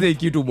Malik malize hii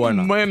kitu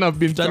bwana. Mine have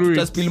been through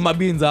Tuta it. spill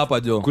mabinza hapa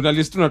jo. kuna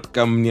list not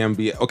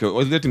kamniambia. Okay,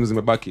 wale teams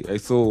zimebaki. I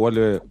saw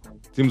wale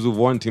teams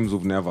who've won, teams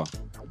who've never.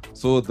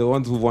 So the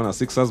ones who've won are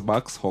Sixers,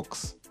 Bucks,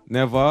 Hawks.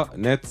 Never,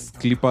 Nets,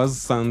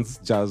 Clippers, Suns,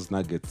 Jazz,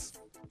 Nuggets.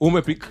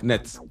 Umepick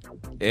Nets.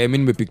 Mimi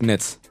nimepick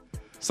Nets.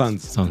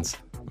 Suns. Sounds.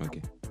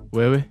 Okay.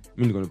 Wewe?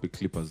 Mimi niko pick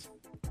Clippers.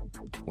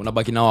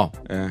 Unabaki na wao.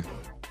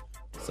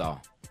 Sawa.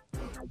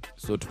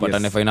 So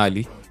tupatane Yes.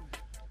 finali.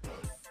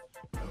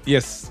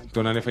 Yes,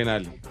 tuonane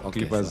finali. Okay,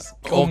 Clippers.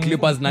 Oh,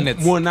 Clippers na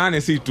Nets.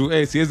 Muonane si tu.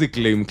 Siwezi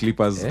claim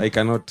Clippers. I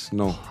cannot.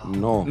 No.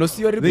 No,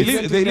 see you're They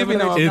live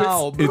in our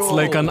It's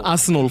like an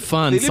Arsenal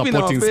fan They live in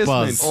our supporting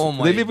basement. Spurs. Oh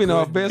my They live in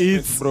our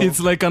basement, bro. It's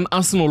like an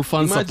Arsenal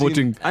fan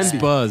supporting Andy,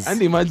 Spurs.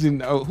 And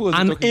imagine who was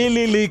An talking?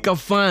 LA Laker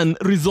fan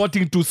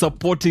resorting to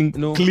supporting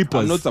No,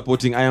 Clippers. I'm not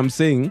supporting. I am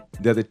saying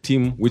they're the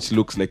team which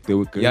looks like they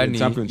will win Yani,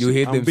 championship. you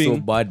hate I'm them being,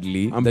 so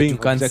badly I'm that being you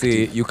can't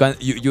objective.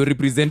 say you're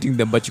representing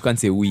them but you can't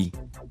say we.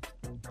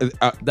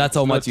 That's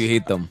how much you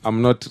hate them.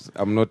 I'm not.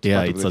 Yeah,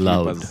 part of it's the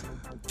allowed. Clippers.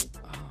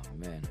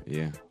 Man.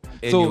 Yeah.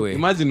 So Anyway.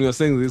 imagine we are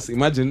saying this.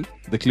 Imagine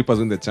the Clippers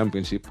win the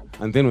championship,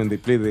 and then when they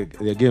play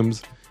their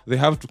games, they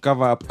have to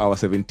cover up our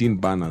 17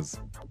 banners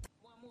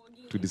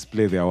to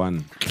display their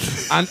one.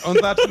 And on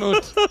that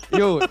note,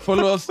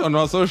 follow us on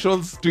our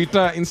socials: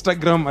 Twitter,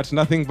 Instagram at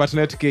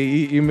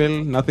nothingbutnetke,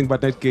 email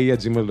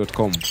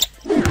nothingbutnetke@gmail.com.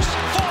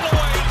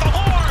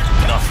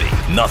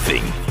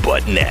 Nothing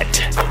but net.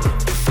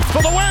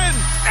 For the win.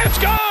 It's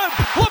gone.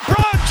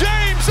 LeBron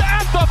James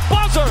at the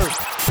buzzer.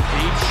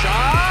 Deep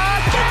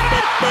shot.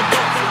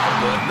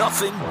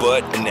 Nothing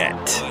but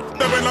net.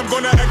 When I'm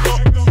gonna echo,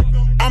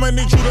 I'ma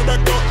need you to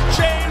back up.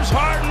 James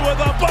Harden with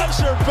a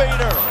buzzer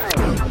beater.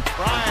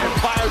 Bryant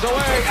fires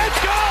away. It's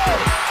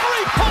gone.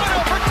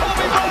 3-pointer for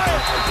Kobe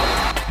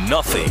Bryant.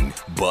 Nothing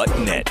but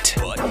net.